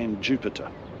Saturn and Jupiter.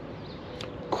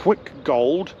 Quick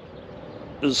gold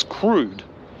is crude.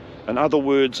 In other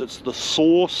words, it's the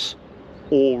source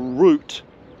or root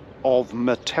of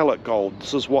metallic gold.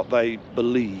 This is what they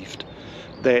believed,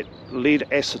 that lead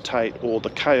acetate, or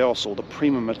the chaos, or the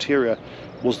prima materia,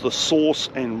 was the source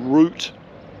and root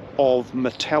of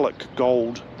metallic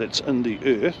gold that's in the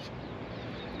earth.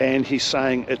 And he's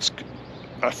saying it's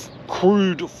a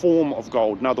crude form of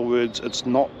gold. In other words, it's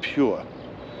not pure.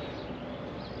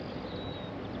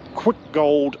 Quick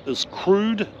gold is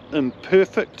crude,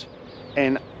 imperfect,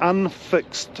 and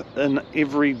unfixed in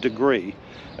every degree.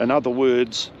 In other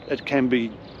words, it can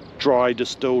be dry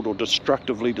distilled, or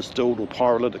destructively distilled, or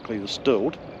pyrolytically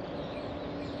distilled,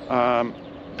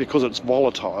 because it's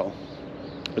volatile.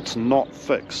 It's not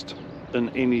fixed in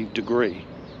any degree.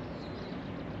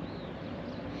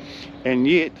 And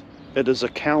yet it is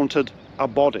accounted a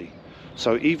body.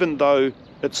 So even though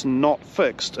it's not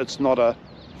fixed, it's not a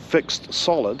fixed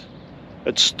solid,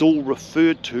 it's still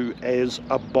referred to as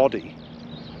a body.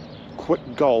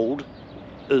 Quick gold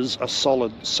is a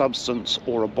solid substance,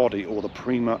 or a body, or the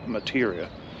prima materia.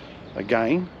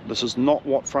 Again, this is not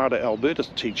what Frade Albertus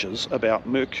teaches about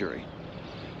mercury.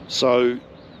 So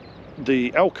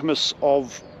the alchemists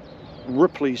of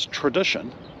Ripley's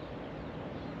tradition,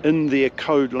 in their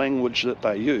code language that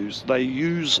they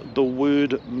use the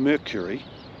word mercury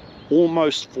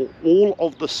almost for all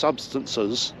of the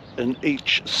substances in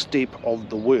each step of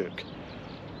the work.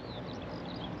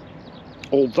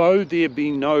 Although there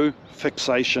be no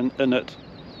fixation in it,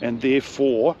 and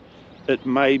therefore it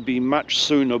may be much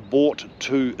sooner brought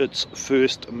to its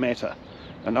first matter.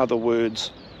 In other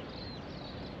words,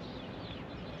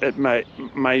 it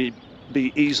may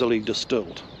be easily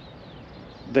distilled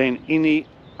than any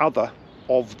other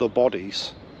of the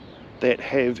bodies that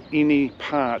have any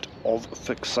part of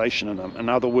fixation in them. In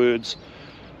other words,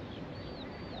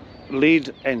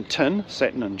 lead and tin,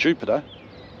 Saturn and Jupiter,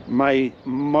 may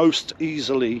most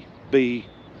easily be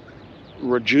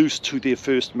reduced to their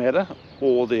first matter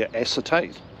or their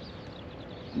acetate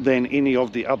than any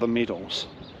of the other metals.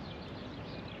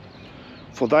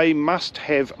 For they must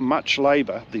have much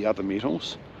labour, the other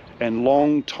metals, and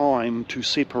long time to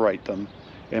separate them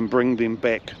and bring them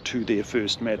back to their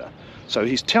first matter. So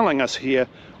he's telling us here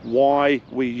why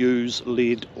we use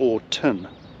lead or tin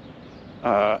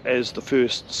as the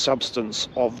first substance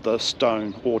of the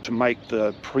stone, or to make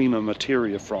the prima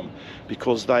materia from,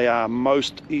 because they are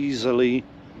most easily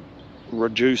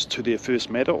reduced to their first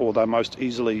matter, or they're most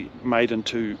easily made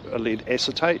into a lead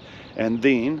acetate, and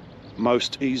then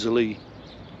most easily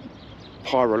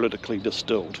pyrolytically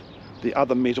distilled. The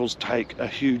other metals take a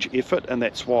huge effort, and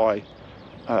that's why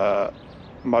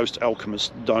most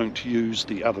alchemists don't use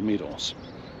the other metals.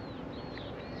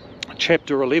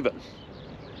 Chapter 11.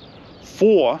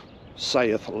 For,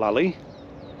 saith Lully,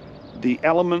 the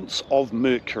elements of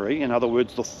mercury, in other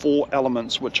words the 4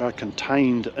 elements which are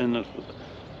contained in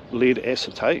lead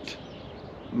acetate,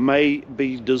 may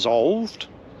be dissolved,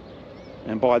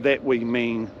 and by that we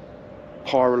mean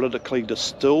pyrolytically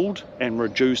distilled and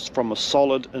reduced from a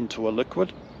solid into a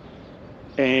liquid,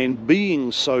 and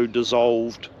being so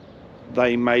dissolved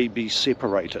they may be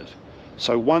separated.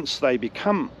 So once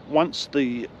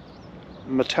the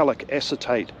metallic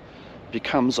acetate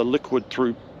becomes a liquid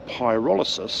through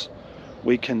pyrolysis,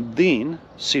 we can then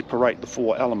separate the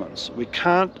 4 elements. We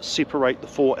can't separate the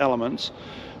 4 elements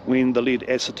when the lead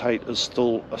acetate is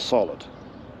still a solid.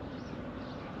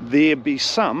 There be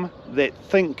some that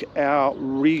think our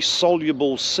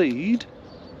resoluble seed,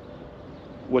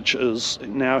 which is,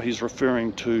 now he's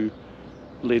referring to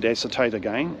lead acetate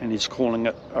again, and he's calling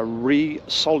it a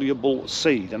resoluble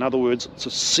seed. In other words, it's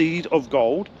a seed of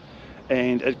gold,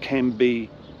 and it can be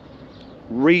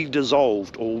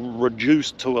redissolved or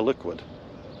reduced to a liquid,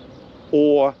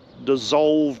 or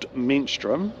dissolved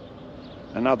menstruum.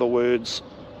 In other words,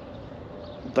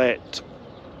 that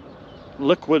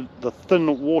liquid, the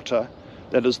thin water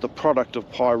that is the product of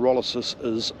pyrolysis,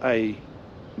 is a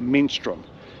menstruum,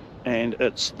 and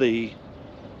it's the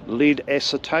lead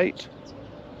acetate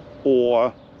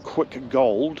or quick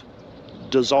gold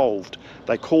dissolved.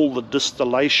 They call the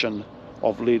distillation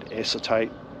of lead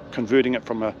acetate, converting it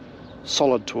from a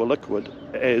solid to a liquid,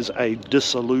 as a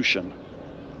dissolution,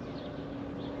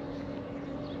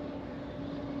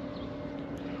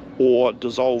 or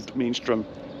dissolved menstruum,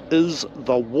 is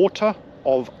the water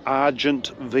of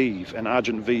argent vive, and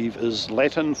argent vive is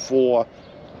Latin for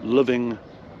living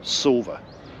silver.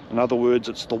 In other words,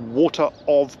 it's the water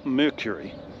of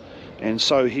mercury, and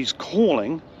so he's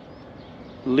calling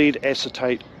lead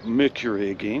acetate mercury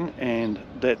again, and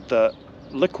that the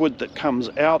liquid that comes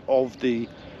out of the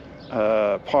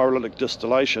pyrolytic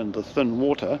distillation, the thin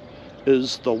water,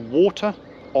 is the water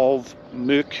of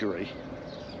mercury,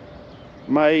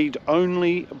 made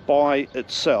only by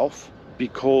itself,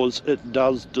 because it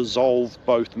does dissolve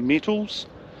both metals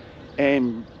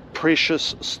and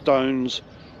precious stones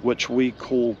which we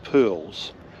call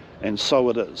pearls, and so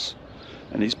it is.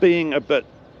 And he's being a bit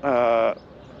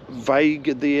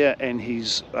vague there, and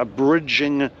he's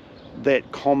abridging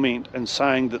that comment and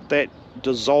saying that that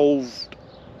dissolved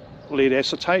lead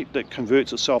acetate that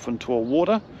converts itself into a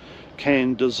water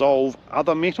can dissolve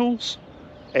other metals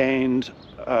and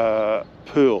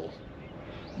pearl,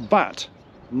 but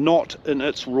not in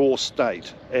its raw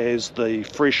state as the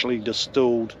freshly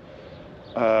distilled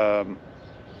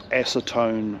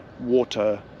acetone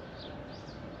water,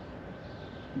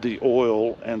 the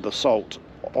oil and the salt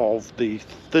of the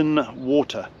thin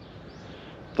water.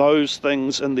 Those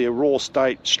things in their raw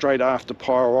state straight after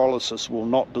pyrolysis will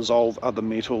not dissolve other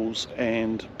metals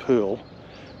and pearl.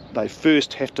 They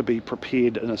first have to be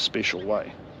prepared in a special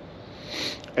way.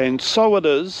 And so it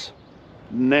is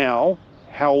now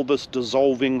how this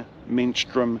dissolving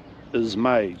menstruum is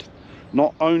made.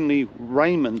 not only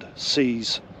Raymond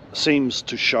seems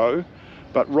to show,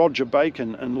 but Roger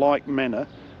Bacon in like manner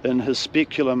in his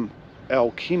Speculum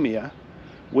Alchemia,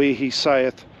 where he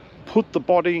saith, put the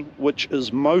body which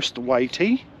is most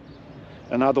weighty,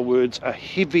 in other words a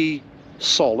heavy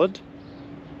solid,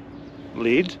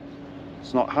 lead,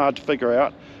 it's not hard to figure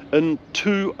out,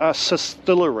 into a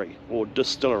distillery or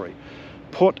distillery.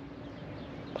 Put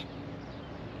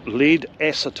lead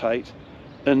acetate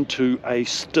into a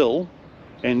still,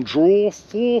 and draw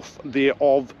forth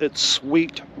thereof its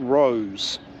sweet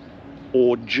rose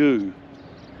or dew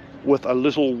with a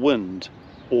little wind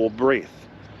or breath.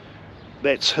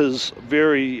 That's his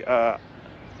very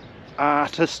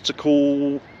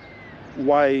artistical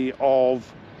way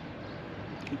of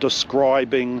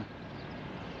describing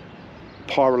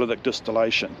pyrolytic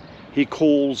distillation. He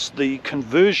calls the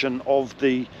conversion of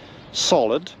the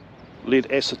solid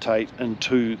lead acetate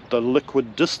into the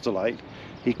liquid distillate,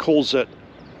 he calls it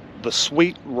the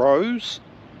sweet rose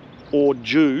or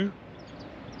dew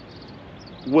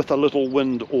with a little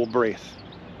wind or breath.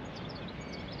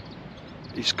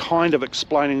 He's kind of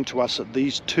explaining to us that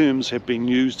these terms have been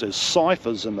used as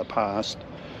ciphers in the past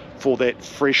for that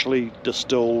freshly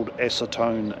distilled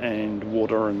acetone and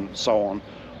water and so on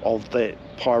of that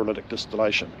pyrolytic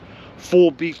distillation.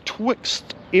 For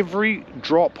betwixt every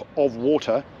drop of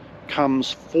water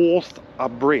comes forth a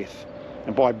breath,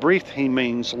 and by breath he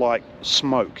means like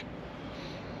smoke,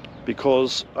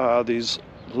 because there's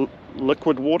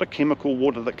liquid water, chemical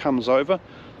water that comes over,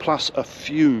 plus a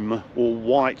fume or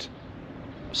white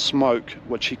smoke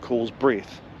which he calls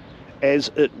breath,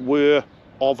 as it were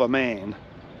of a man.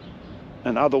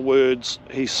 In other words,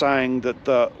 he's saying that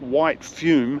the white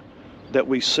fume that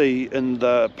we see in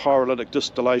the pyrolytic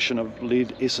distillation of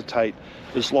lead acetate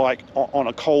is like on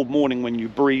a cold morning when you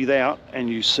breathe out and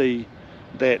you see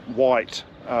that white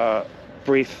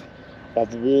breath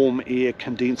of warm air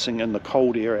condensing in the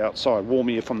cold air outside, warm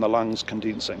air from the lungs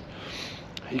condensing.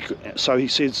 So he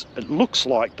says it looks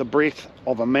like the breath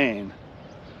of a man,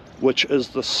 which is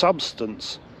the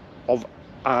substance of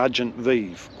argent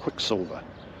vive, quicksilver,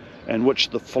 and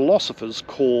which the philosophers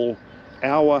call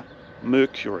our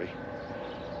mercury,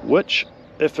 which,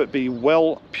 if it be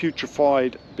well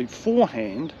putrefied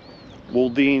beforehand,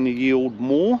 will then yield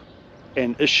more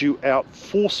and issue out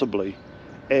forcibly,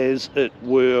 as it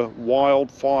were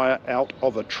wildfire out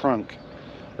of a trunk,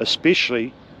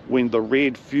 especially when the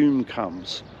red fume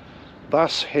comes.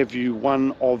 Thus have you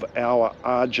one of our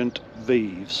argent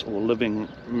vives, or living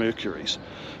mercuries.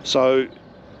 So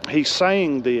he's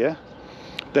saying there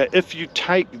that if you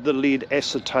take the lead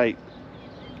acetate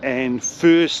and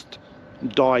first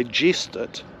digest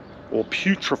it or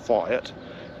putrefy it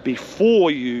before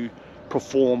you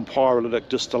perform pyrolytic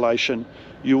distillation,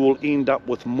 you will end up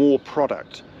with more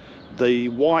product. The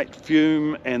white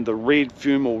fume and the red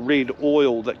fume or red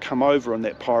oil that come over in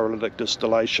that pyrolytic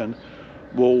distillation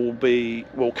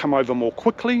will come over more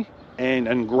quickly and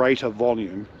in greater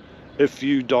volume if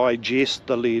you digest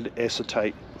the lead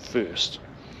acetate first.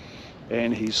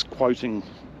 And he's quoting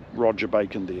Roger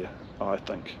Bacon there, I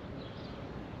think.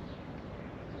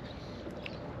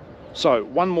 So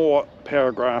one more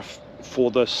paragraph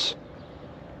for this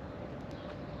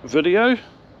video.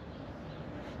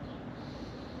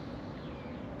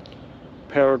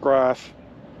 Paragraph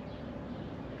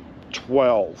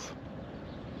 12.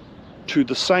 To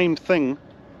the same thing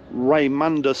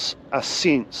Raymundus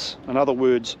assents. In other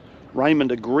words,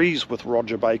 Raymond agrees with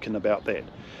Roger Bacon about that,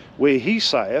 where he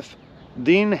saith,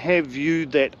 then have you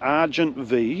that argent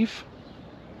vive,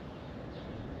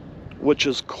 which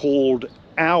is called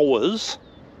ours,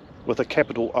 with a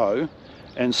capital O,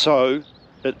 and so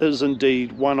it is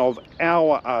indeed one of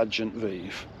our argent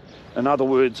vive. In other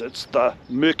words, it's the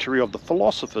mercury of the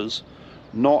philosophers,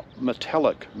 not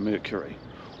metallic mercury.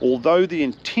 Although the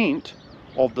intent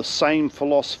of the same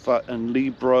philosopher in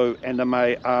Libro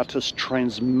Anime Artis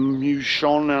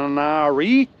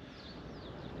Transmutionari,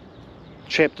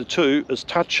 chapter 2, is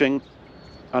touching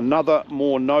another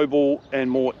more noble and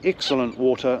more excellent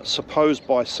water, supposed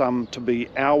by some to be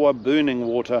our burning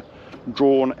water,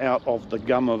 drawn out of the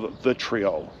gum of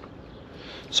vitriol.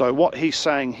 So what he's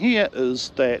saying here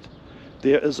is that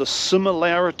there is a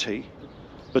similarity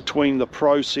between the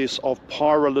process of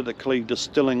pyrolytically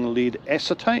distilling lead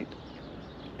acetate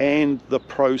and the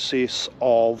process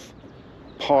of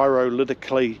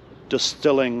pyrolytically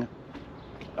distilling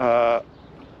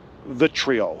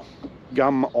vitriol,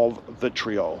 gum of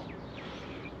vitriol,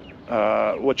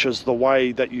 which is the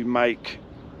way that you make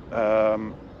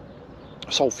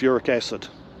sulfuric acid.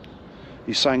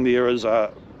 He's saying there is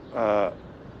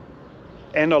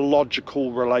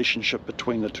analogical relationship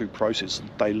between the two processes.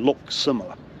 They look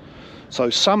similar. So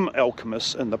some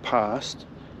alchemists in the past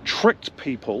tricked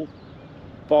people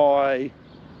by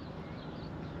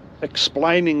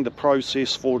explaining the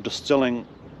process for distilling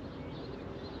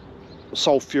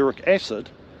sulfuric acid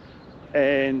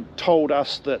and told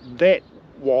us that that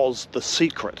was the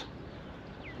secret.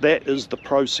 That is the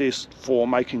process for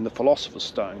making the Philosopher's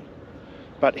Stone.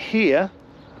 But here,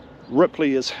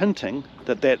 Ripley is hinting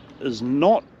that that is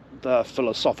not the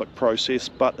philosophic process,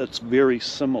 but it's very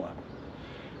similar.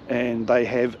 And they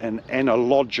have an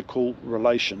analogical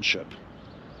relationship.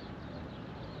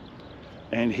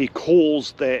 And he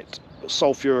calls that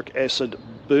sulfuric acid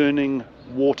burning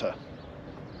water,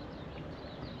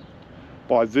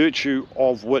 by virtue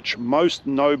of which most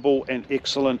noble and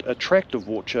excellent attractive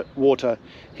water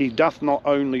he doth not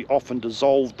only often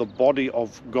dissolve the body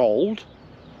of gold,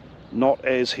 not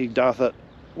as he doth it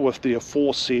with the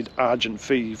aforesaid argent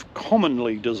feeve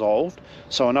commonly dissolved.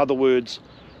 So in other words,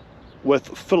 with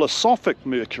philosophic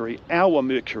mercury, our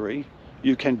mercury,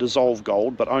 you can dissolve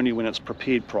gold, but only when it's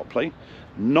prepared properly,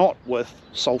 not with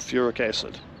sulfuric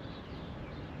acid.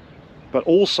 But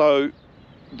also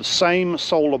the same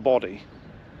solar body,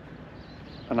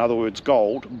 in other words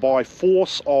gold, by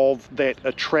force of that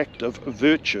attractive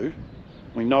virtue.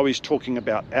 We know he's talking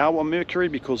about our mercury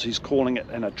because he's calling it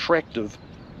an attractive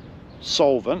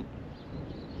solvent.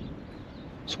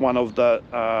 It's one of the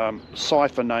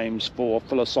cipher names for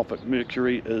philosophic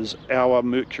mercury is our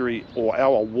mercury, or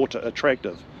our water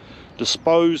attractive,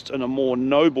 disposed in a more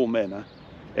noble manner,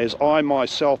 as I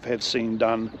myself have seen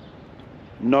done,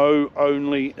 no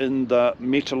only in the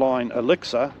metalline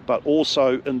elixir, but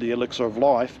also in the elixir of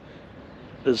life,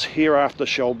 is hereafter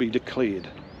shall be declared.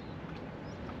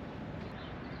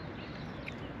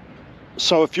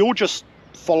 So if you're just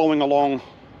following along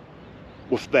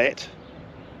with that,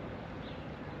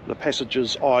 the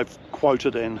passages I've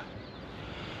quoted and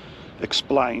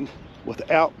explained,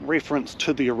 without reference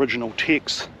to the original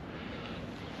text,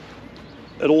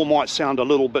 it all might sound a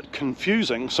little bit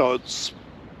confusing, so it's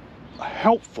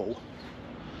helpful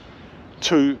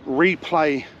to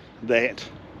replay that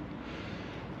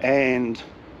and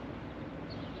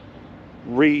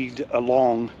read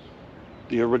along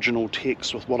the original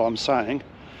text with what I'm saying,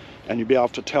 and you'll be able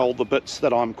to tell the bits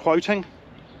that I'm quoting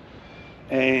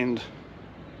and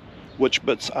which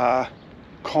bits are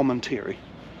commentary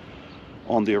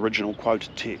on the original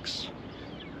quoted text.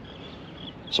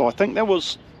 So I think that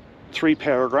was 3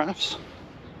 paragraphs,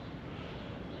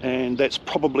 and that's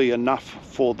probably enough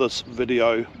for this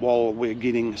video while we're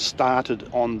getting started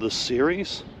on this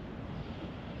series.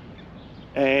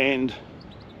 And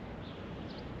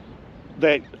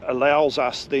that allows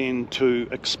us then to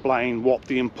explain what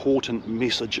the important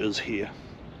message is here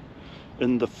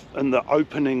in the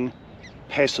opening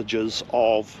passages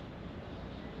of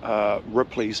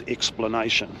Ripley's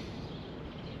explanation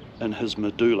in his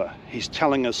medulla. He's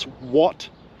telling us what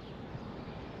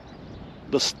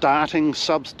the starting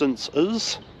substance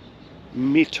is,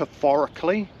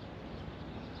 metaphorically,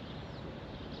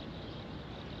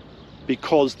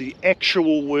 because the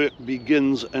actual work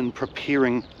begins in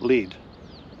preparing lead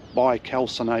by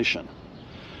calcination.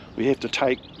 We have to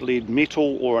take lead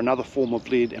metal or another form of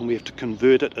lead and we have to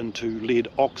convert it into lead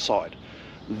oxide.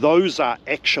 Those are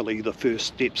actually the first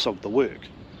steps of the work.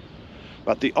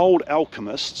 But the old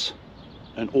alchemists,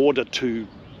 in order to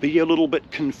be a little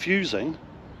bit confusing,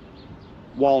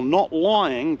 while not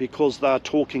lying because they're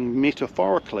talking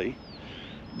metaphorically,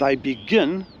 they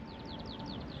begin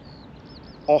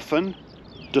often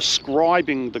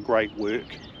describing the great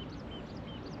work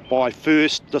by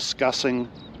first discussing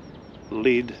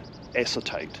lead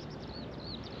acetate,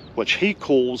 which he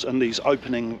calls in these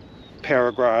opening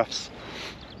paragraphs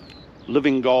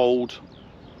living gold,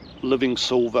 living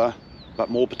silver, but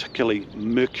more particularly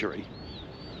mercury.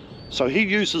 So he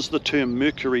uses the term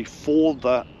mercury for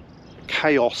the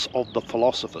chaos of the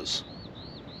philosophers,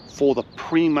 for the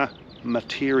prima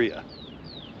materia.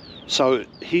 So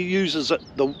he uses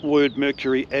the word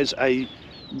mercury as a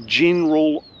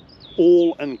general,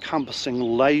 all-encompassing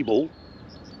label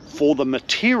for the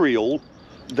material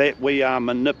that we are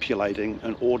manipulating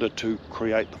in order to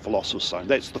create the Philosopher's Stone.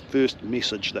 That's the first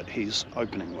message that he's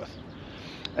opening with.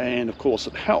 And of course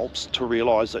it helps to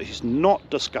realize that he's not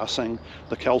discussing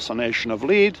the calcination of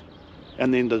lead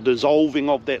and then the dissolving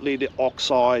of that lead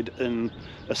oxide in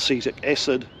acetic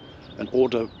acid in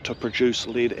order to produce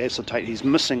lead acetate. He's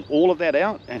missing all of that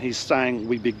out, and he's saying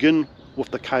we begin with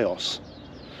the chaos,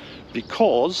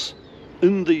 because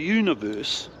in the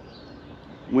universe,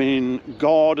 when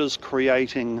God is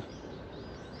creating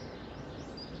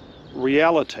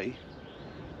reality,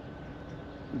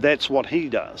 that's what he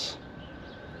does.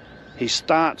 He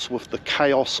starts with the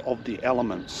chaos of the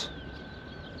elements,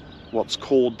 what's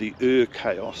called the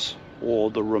chaos,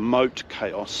 or the remote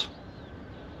chaos,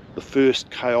 the first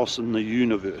chaos in the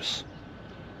universe,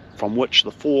 from which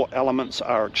the 4 elements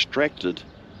are extracted,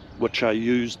 which are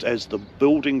used as the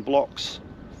building blocks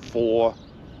for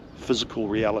physical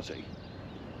reality.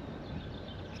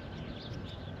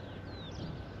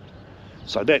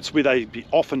 So that's where they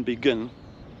often begin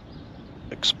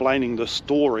explaining the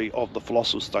story of the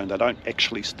Philosopher's Stone. They don't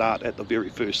actually start at the very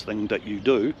first thing that you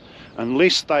do,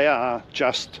 unless they are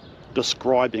just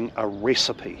describing a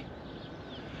recipe.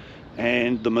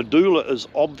 And the medulla is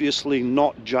obviously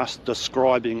not just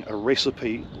describing a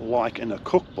recipe like in a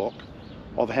cookbook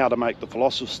of how to make the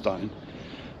Philosopher's Stone.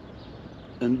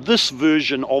 In this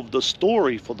version of the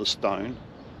story for the stone,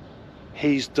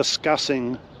 he's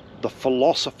discussing the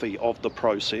philosophy of the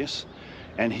process,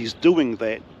 and he's doing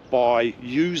that by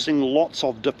using lots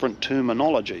of different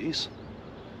terminologies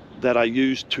that are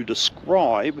used to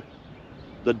describe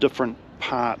the different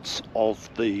parts of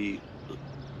the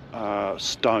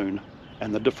stone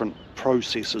and the different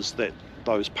processes that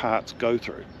those parts go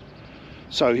through.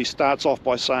 So he starts off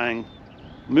by saying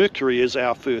mercury is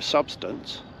our first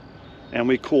substance, and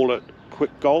we call it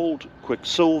quick gold,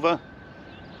 quicksilver,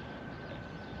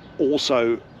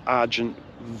 also argent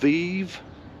vive,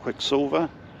 quicksilver,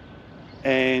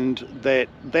 and that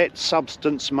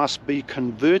substance must be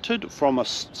converted from a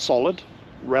solid,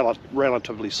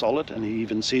 relatively solid, and he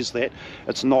even says that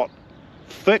it's not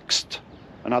fixed.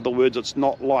 In other words, it's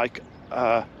not like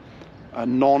a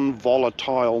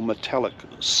non-volatile metallic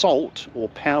salt or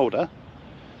powder.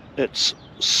 It's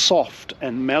soft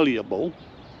and malleable,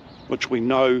 which we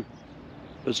know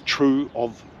is true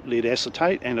of lead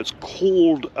acetate, and it's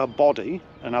called a body,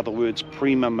 in other words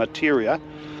prima materia,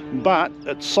 but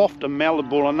it's soft and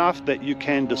malleable enough that you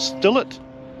can distill it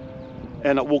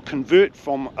and it will convert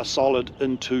from a solid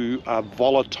into a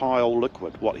volatile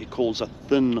liquid, what he calls a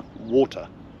thin water.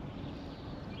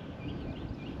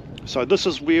 So this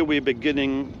is where we're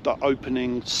beginning the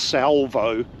opening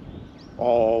salvo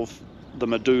of the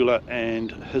medulla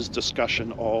and his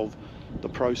discussion of the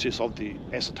process of the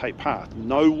acetate path.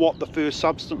 Know what the first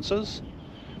substance is,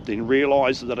 then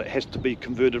realize that it has to be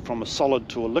converted from a solid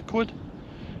to a liquid,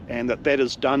 and that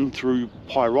is done through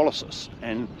pyrolysis.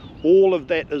 And all of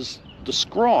that is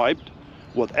described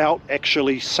without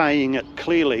actually saying it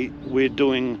clearly. We're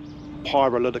doing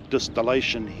pyrolytic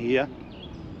distillation here,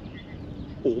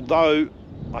 although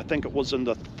I think it was in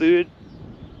the 3rd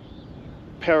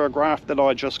paragraph that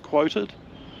I just quoted,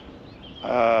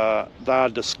 they're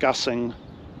discussing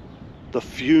the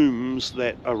fumes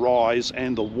that arise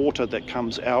and the water that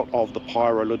comes out of the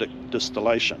pyrolytic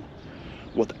distillation,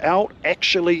 without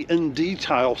actually in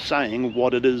detail saying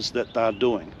what it is that they're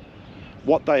doing.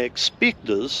 What they expect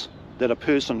is that a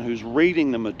person who's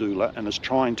reading the medulla and is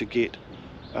trying to get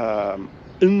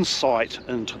insight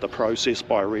into the process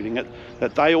by reading it,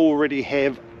 that they already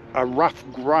have a rough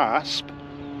grasp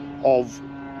of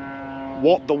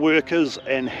what the work is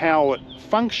and how it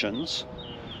functions,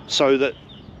 so that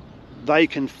they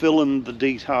can fill in the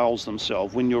details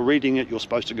themselves. When you're reading it, you're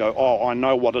supposed to go, oh, I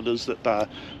know what it is that they're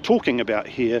talking about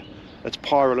here. It's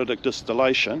pyrolytic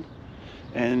distillation.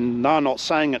 And they're not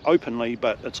saying it openly,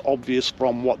 but it's obvious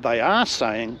from what they are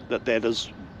saying that that is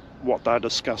what they're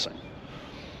discussing.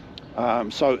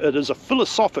 So it is a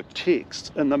philosophic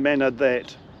text in the manner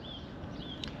that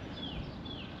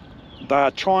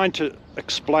they're trying to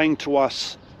explain to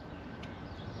us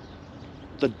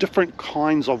the different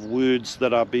kinds of words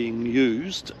that are being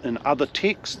used in other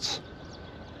texts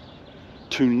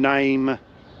to name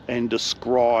and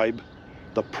describe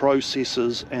the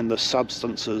processes and the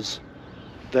substances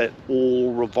that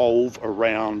all revolve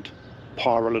around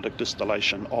pyrolytic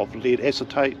distillation of lead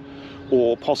acetate,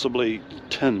 or possibly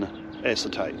tin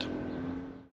acetate.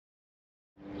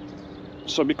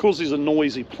 So because there's a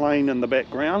noisy plane in the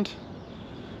background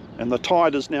and the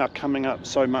tide is now coming up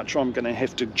so much, I'm going to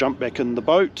have to jump back in the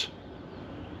boat.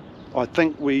 I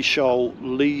think we shall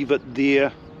leave it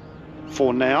there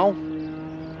for now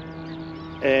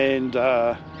and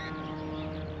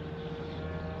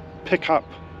pick up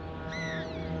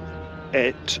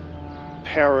at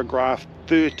paragraph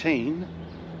 13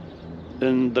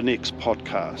 in the next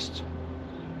podcast.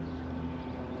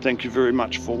 Thank you very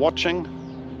much for watching.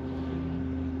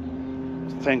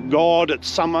 Thank God it's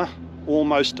summer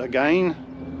almost again.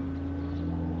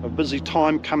 A busy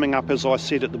time coming up, as I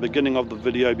said at the beginning of the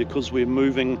video, because we're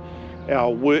moving our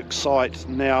work site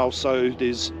now, so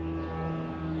there's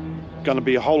going to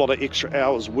be a whole lot of extra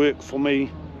hours work for me,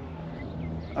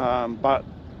 but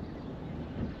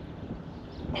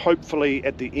hopefully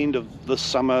at the end of this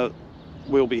summer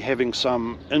we'll be having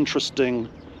some interesting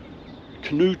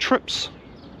canoe trips,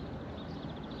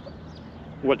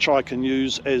 which I can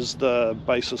use as the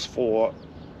basis for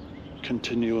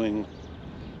continuing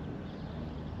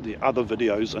the other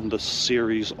videos in this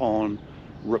series on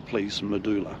Ripley's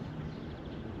medulla.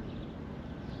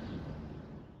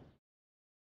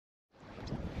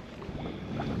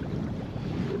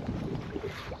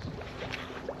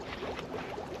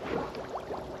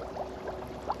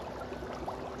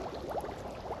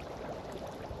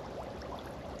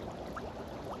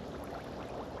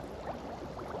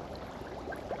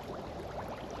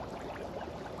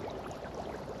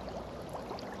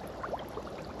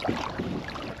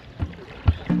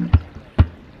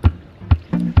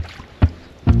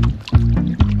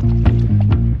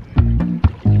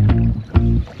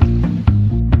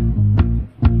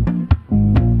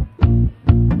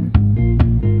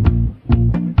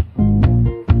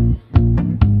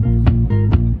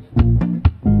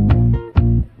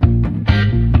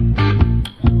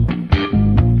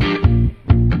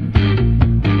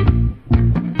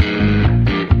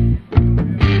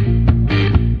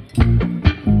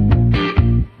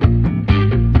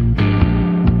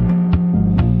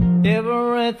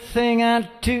 Everything I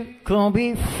do gonna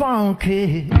be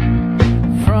funky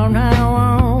from now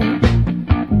on.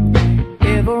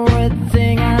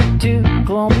 Everything I do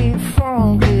gonna be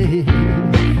funky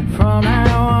from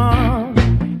now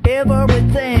on.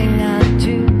 Everything I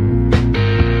do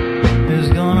is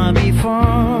gonna be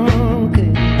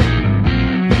funky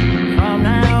from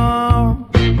now on.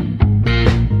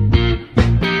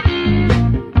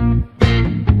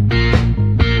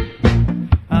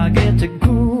 I get to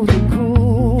groove the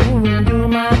groove and do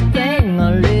my thing.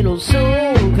 A little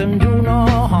soul can do no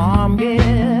harm,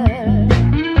 yeah.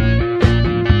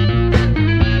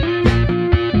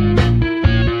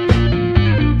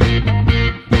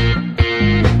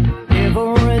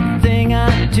 Everything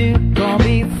I do gonna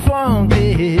be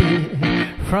funky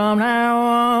from now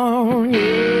on,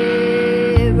 yeah.